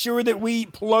wanted to make sure that we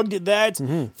plugged that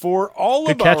for all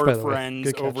of our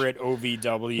friends over at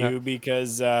OVW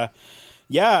because...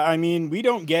 we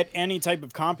don't get any type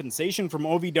of compensation from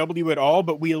OVW at all,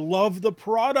 but we love the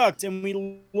product and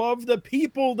we love the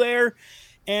people there.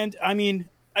 And I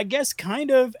guess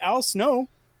kind of Al Snow,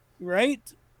 right?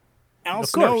 Al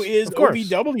Snow is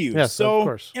OVW. Yes,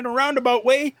 so in a roundabout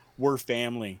way, we're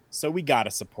family. So we got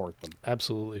to support them.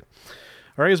 Absolutely.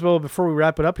 All right, well, before we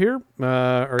wrap it up here,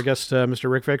 our guest, Mr.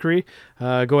 Rick Vickrey,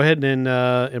 go ahead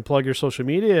and plug your social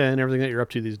media and everything that you're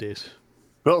up to these days.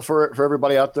 Well, for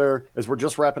everybody out there, as we're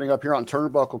just wrapping up here on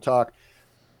Turnbuckle Talk,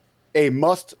 a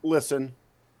must listen.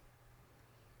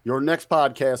 Your next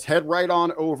podcast, head right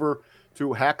on over to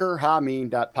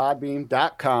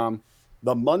hackerhameen.podbean.com,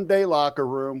 the Monday Locker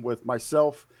Room with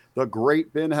myself, the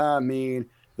great Ben Hameen,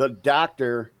 the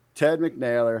Dr. Ted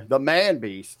McNair, the Man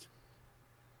Beast,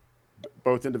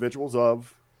 both individuals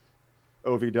of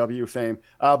OVW fame.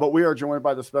 But we are joined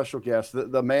by the special guest,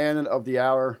 the man of the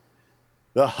hour,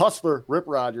 the hustler, Rip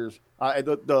Rogers,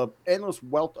 the endless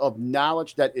wealth of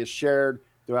knowledge that is shared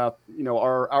throughout,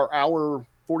 our hour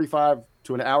 45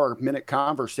 to an hour minute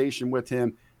conversation with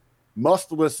him.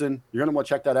 Must listen. You're going to want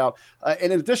to check that out.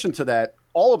 And in addition to that,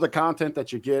 all of the content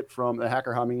that you get from the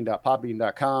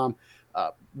hackerhameen.podbean.com,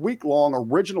 week-long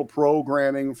original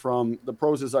programming from the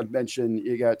pros, as I've mentioned.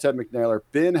 You got Ted McNair,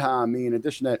 Ben Hameen. In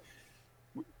addition to that,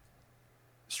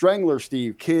 Strangler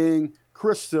Steve King,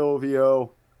 Chris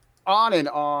Silvio, on and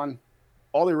on.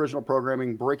 All the original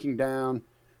programming, breaking down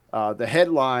the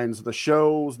headlines, the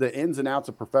shows, the ins and outs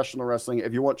of professional wrestling.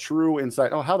 If you want true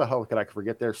insight, how the hell could I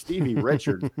forget there? Stevie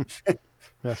Richard.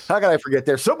 Yes. How could I forget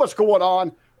there? So much going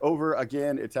on over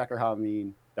again at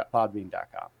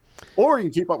hackerhameen.podbean.com. Or you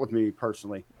can keep up with me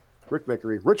personally, Rick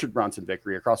Vickrey, Richard Bronson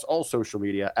Vickrey, across all social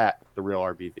media at The Real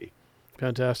RBV.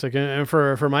 Fantastic. And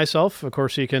for myself, of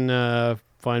course, you can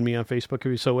find me on Facebook if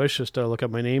you so wish. Just look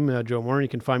up my name, Joe Moore, and you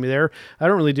can find me there. I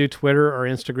don't really do Twitter or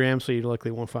Instagram, so you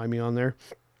likely won't find me on there.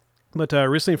 But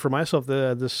recently for myself,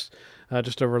 this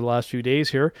just over the last few days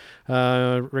here,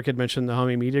 Rick had mentioned the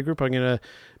Hameen Media Group. I'm going to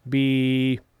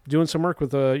be doing some work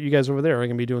with you guys over there. I'm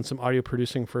going to be doing some audio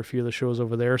producing for a few of the shows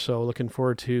over there. So looking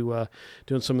forward to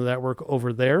doing some of that work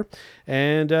over there.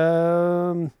 And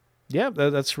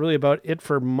that's really about it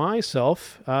for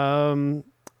myself. Carl,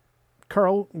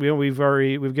 we've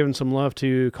given some love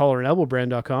to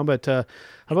collarandelbowbrand.com, but how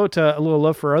about a little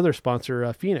love for our other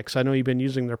sponsor, Phoenix? I know you've been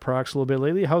using their products a little bit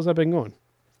lately. How's that been going?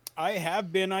 I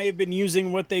have been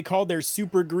using what they call their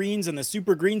super greens, and the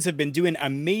super greens have been doing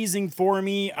amazing for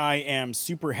me. I am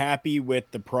super happy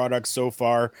with the product so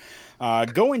far.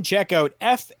 Go and check out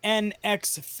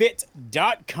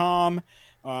fnxfit.com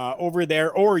over there,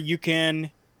 or you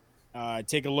can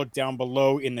take a look down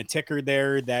below in the ticker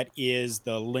there. That is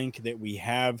the link that we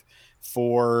have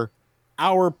for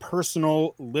our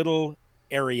personal little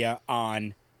area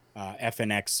on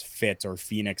FNX Fit or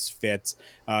Phoenix Fit.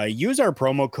 Use our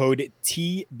promo code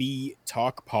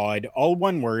TBTalkPod, all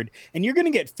one word, and you're going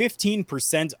to get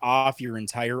 15% off your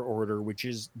entire order, which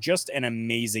is just an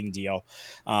amazing deal.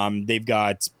 They've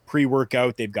got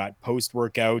pre-workout, they've got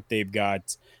post-workout, they've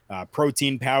got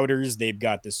protein powders, they've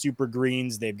got the super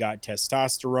greens, they've got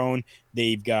testosterone,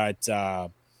 they've got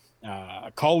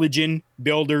collagen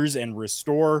builders and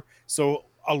restore. So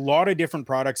a lot of different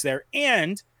products there,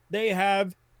 and they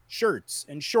have shirts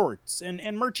and shorts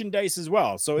and merchandise as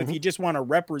well. So if you just want to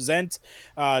represent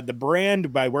the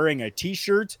brand by wearing a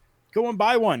t-shirt, go and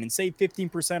buy one and save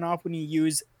 15% off when you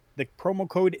use the promo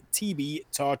code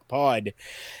TBTalkPod.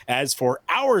 As for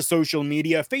our social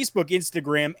media, Facebook,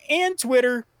 Instagram, and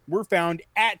Twitter, we're found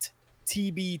at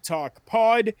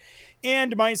TBTalkPod.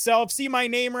 And myself, see my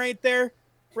name right there?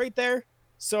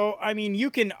 So, I mean, you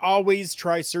can always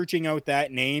try searching out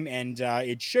that name, and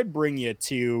it should bring you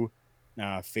to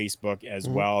Facebook as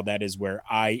well. That is where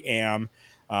I am.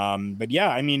 But yeah,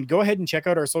 I mean, go ahead and check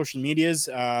out our social medias.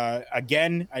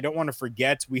 Again, I don't want to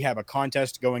forget, we have a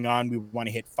contest going on. We want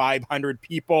to hit 500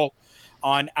 people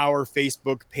on our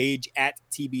Facebook page at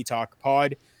TB Talk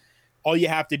Pod. All you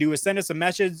have to do is send us a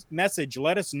message.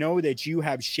 Let us know that you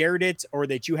have shared it or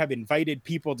that you have invited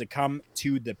people to come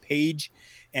to the page.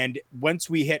 And once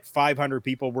we hit 500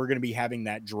 people, we're going to be having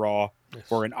that draw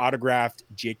for an autographed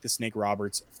Jake the Snake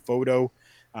Roberts photo,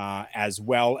 as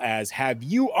well as have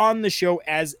you on the show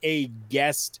as a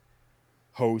guest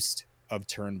host of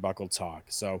Turnbuckle Talk.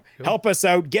 So help us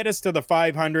out, get us to the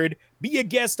 500, be a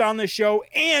guest on the show,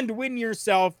 and win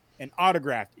yourself an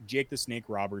autographed Jake the Snake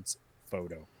Roberts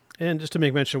photo. And just to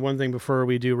make mention of one thing before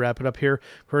we do wrap it up here,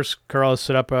 first, Carl has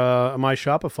set up my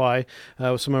Shopify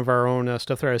with some of our own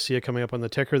stuff there. I see it coming up on the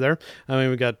ticker there. I mean,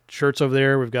 we've got shirts over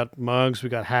there. We've got mugs. We've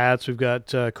got hats. We've got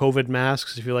COVID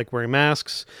masks if you like wearing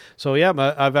masks. So, yeah,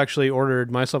 I've actually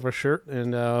ordered myself a shirt,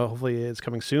 and hopefully it's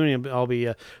coming soon. And I'll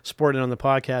be sporting it on the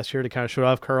podcast here to kind of show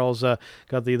off. Carl's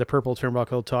got the purple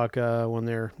Turnbuckle Talk one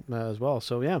there as well.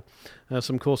 So, yeah,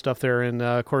 some cool stuff there. And,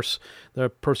 of course, the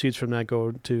proceeds from that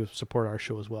go to support our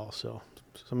show as well. So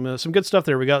some good stuff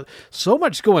there. We got so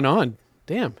much going on.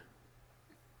 Damn.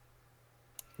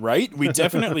 Right? We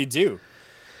definitely do.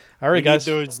 All right, guys.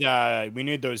 We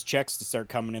need those checks to start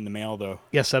coming in the mail, though.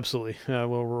 Yes, absolutely. We're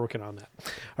working on that.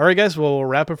 All right, guys. Well, we'll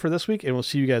wrap it for this week, and we'll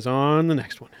see you guys on the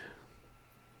next one.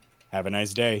 Have a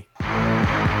nice day.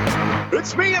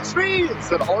 It's me. It's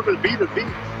an Armin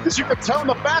B2B. As you can tell in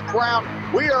the background,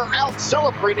 we are out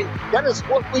celebrating. That is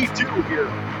what we do here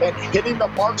at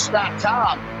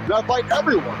hittingthemarks.com. And I invite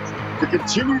everyone to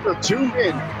continue to tune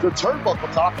in to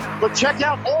Turnbuckle Talk, but check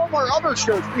out all of our other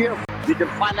shows we have. You can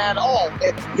find that all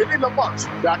at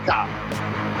hittingthemarks.com.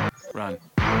 Run.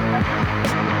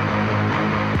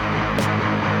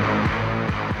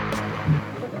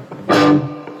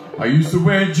 I used to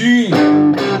wear jeans,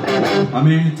 I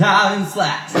mean Italian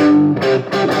slacks. I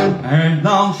had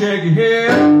long shaggy hair,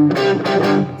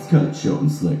 it's cut short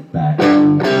and slick back.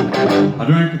 I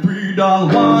drank a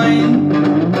 $3 wine,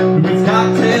 with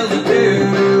cocktails to do.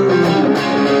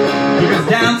 Because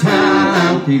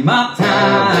downtown came my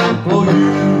time for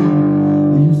you.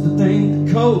 I used to think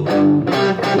the Coke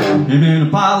came in a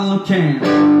bottle of can.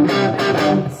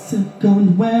 I said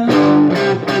going well,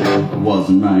 I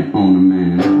wasn't right on a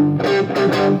man.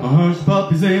 I hush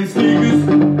puppies and sneakers,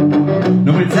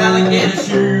 no alligator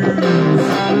shoes.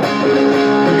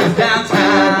 Because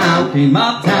downtown came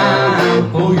my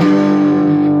time for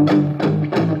you.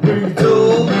 When you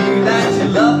told me that you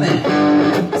loved me,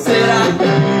 said I could be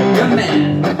your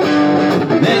man.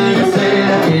 Then you said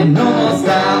I had no more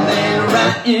style than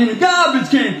right in a garbage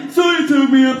can. So you took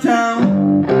me uptown,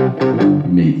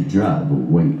 you made the driver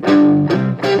wait.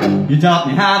 You taught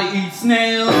me how to eat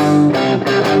snails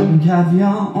and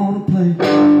caviar on a plate.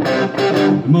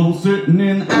 The mole sitting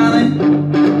in the alley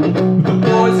with the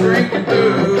boys drinking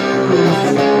booze.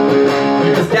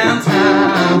 Because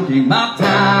downtown came my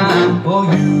time for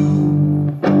you.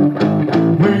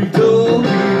 When you told me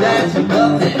that you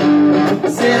loved me,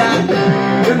 said I could be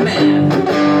your man.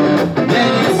 Then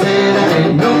you said I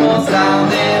had no more style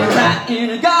than a rat in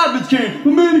a garbage can.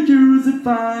 My manicure is at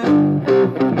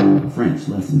 5, French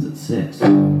lessons at 6.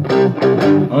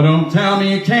 Oh, don't tell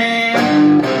me you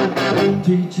can't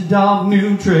teach a dog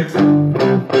new tricks.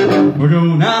 We're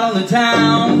going out on the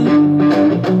town,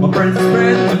 my friends are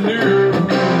spreading the news.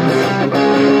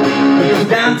 Because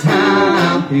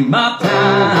downtown came my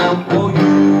time for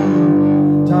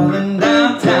you. Darling,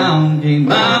 downtown came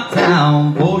my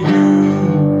time for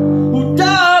you. Oh,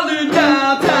 darling,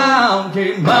 downtown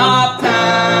came my time.